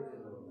you.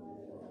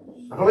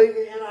 I believe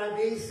the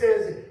NIV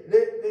says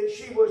that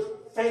she was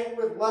faint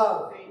with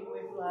love. Faint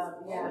with love,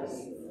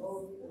 yes.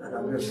 And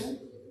I'm just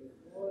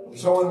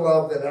so in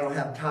love that I don't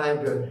have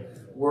time to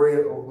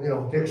worry,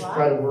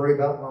 try to worry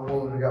about my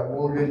wound. I got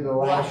wounded in the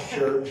last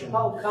church.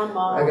 Oh, come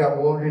on. I got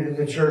wounded in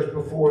the church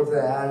before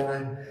that,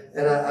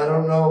 and I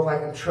don't know if I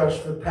can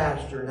trust the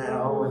pastor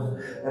now,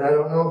 and I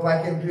don't know if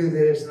I can do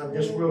this, and I'm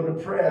just real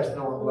depressed.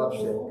 No, I'm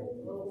lovesick.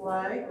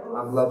 Right.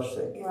 I'm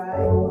lovesick.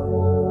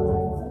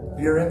 Right. If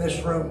you're in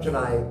this room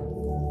tonight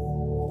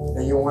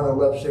and you want a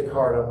lovesick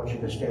heart, I want you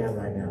to stand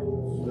right now.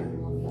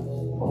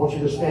 I want you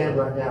to stand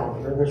right now.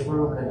 If you're in this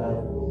room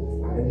tonight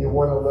and you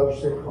want a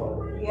lovesick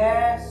heart,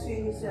 Yes,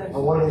 Jesus. I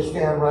want you to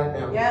stand right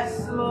now.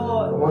 Yes, I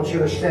Lord. want you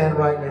to stand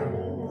right now.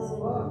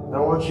 I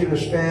want you to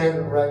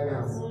stand right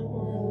now.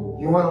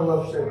 You want a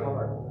lovesick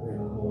heart.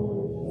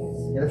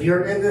 And if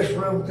you're in this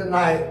room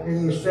tonight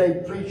and you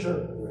say,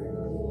 Preacher,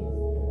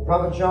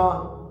 Prophet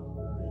John,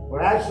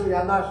 well, actually,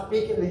 I'm not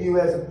speaking to you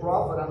as a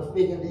prophet. I'm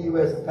speaking to you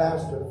as a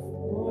pastor.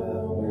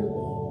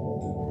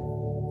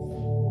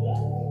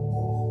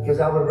 Because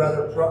I would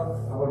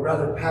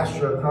rather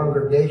pastor a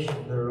congregation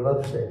that are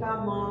lovesick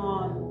Come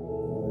on.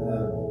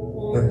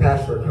 than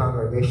pastor a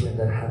congregation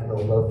that have no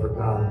love for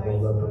God, no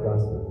love for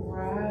God's people.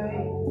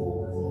 Right.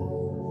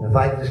 If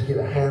I can just get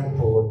a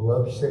handful of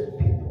lovesick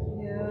people.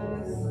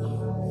 Yes.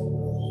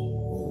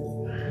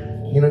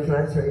 Can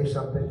I tell you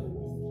something?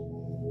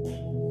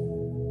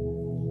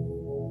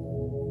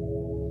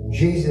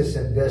 Jesus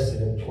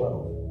invested in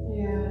 12.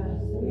 Yes.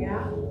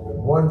 Yeah.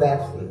 One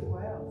backslid.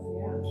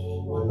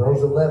 And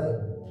those 11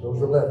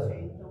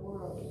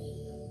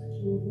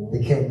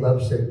 became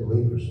lovesick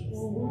believers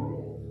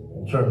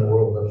and turned the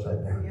world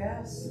upside down.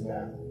 Yes.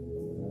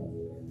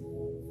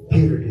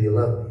 Peter, do you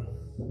love me?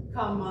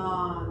 Come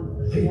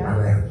on. Feed my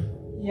lambs.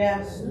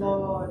 Yes,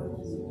 Lord.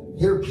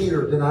 Here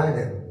Peter denied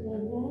him.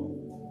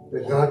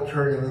 But God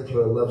turned him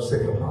into a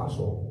lovesick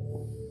apostle.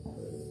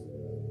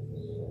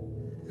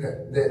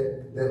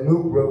 That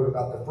Luke wrote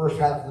about the first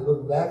half of the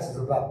book of Acts is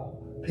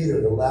about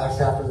Peter. The last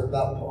half is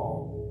about Paul.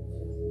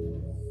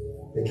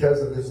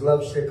 Because of his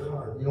lovesick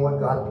heart. You know what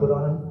God put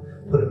on him?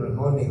 Put an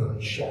anointing on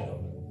his shadow.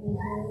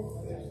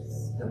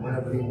 And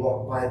whenever he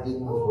walked by,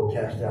 demons were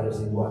cast out as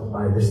he walked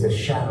by. This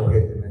shadow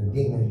hit him and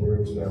demons were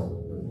expelled.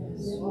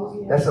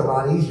 That's a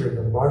lot easier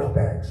than barf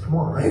bags. Come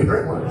on, I ain't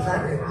heard what I'm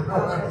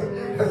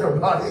saying. That's a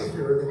lot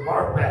easier than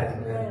barf bags,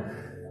 man.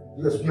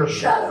 Your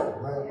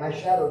shadow, my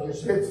shadow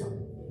just hits him.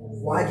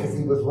 Why? Because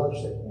he was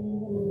lovesick.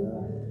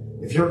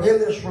 If you're in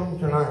this room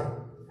tonight,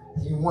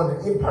 you want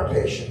an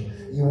impartation,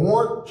 you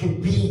want to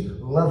be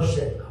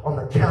lovesick, on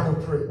the count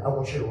of 3, I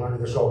want you to run to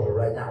this altar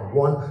right now.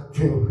 1,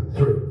 2,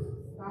 3.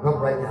 Run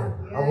right now.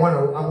 I want a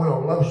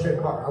lovesick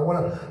heart. I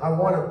want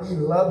to be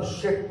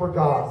lovesick for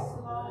God.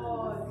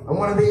 I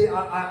want to be.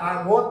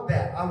 I want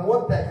that. I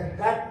want that. And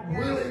that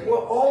really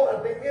will all.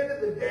 At the end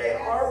of the day,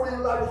 are we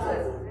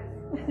lovesick?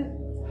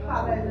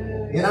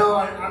 Hallelujah.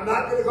 I'm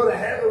not going to go to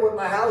heaven with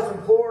my house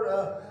in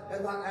Florida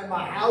and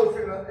my house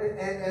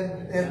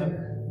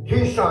in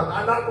Tucson.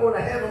 I'm not going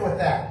to heaven with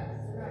that.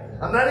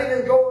 I'm not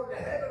even going to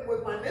heaven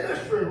with my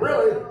ministry,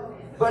 really.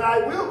 But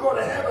I will go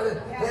to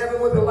heaven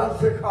with a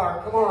lovesick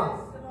heart. Come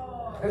on.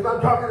 As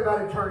I'm talking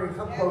about eternity,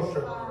 come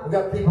closer. We've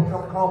got people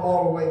come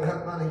all the way.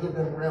 Come on and give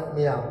them, help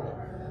me out.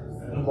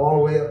 Come all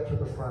the way up to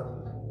the front.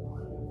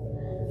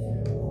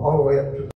 All the way up to the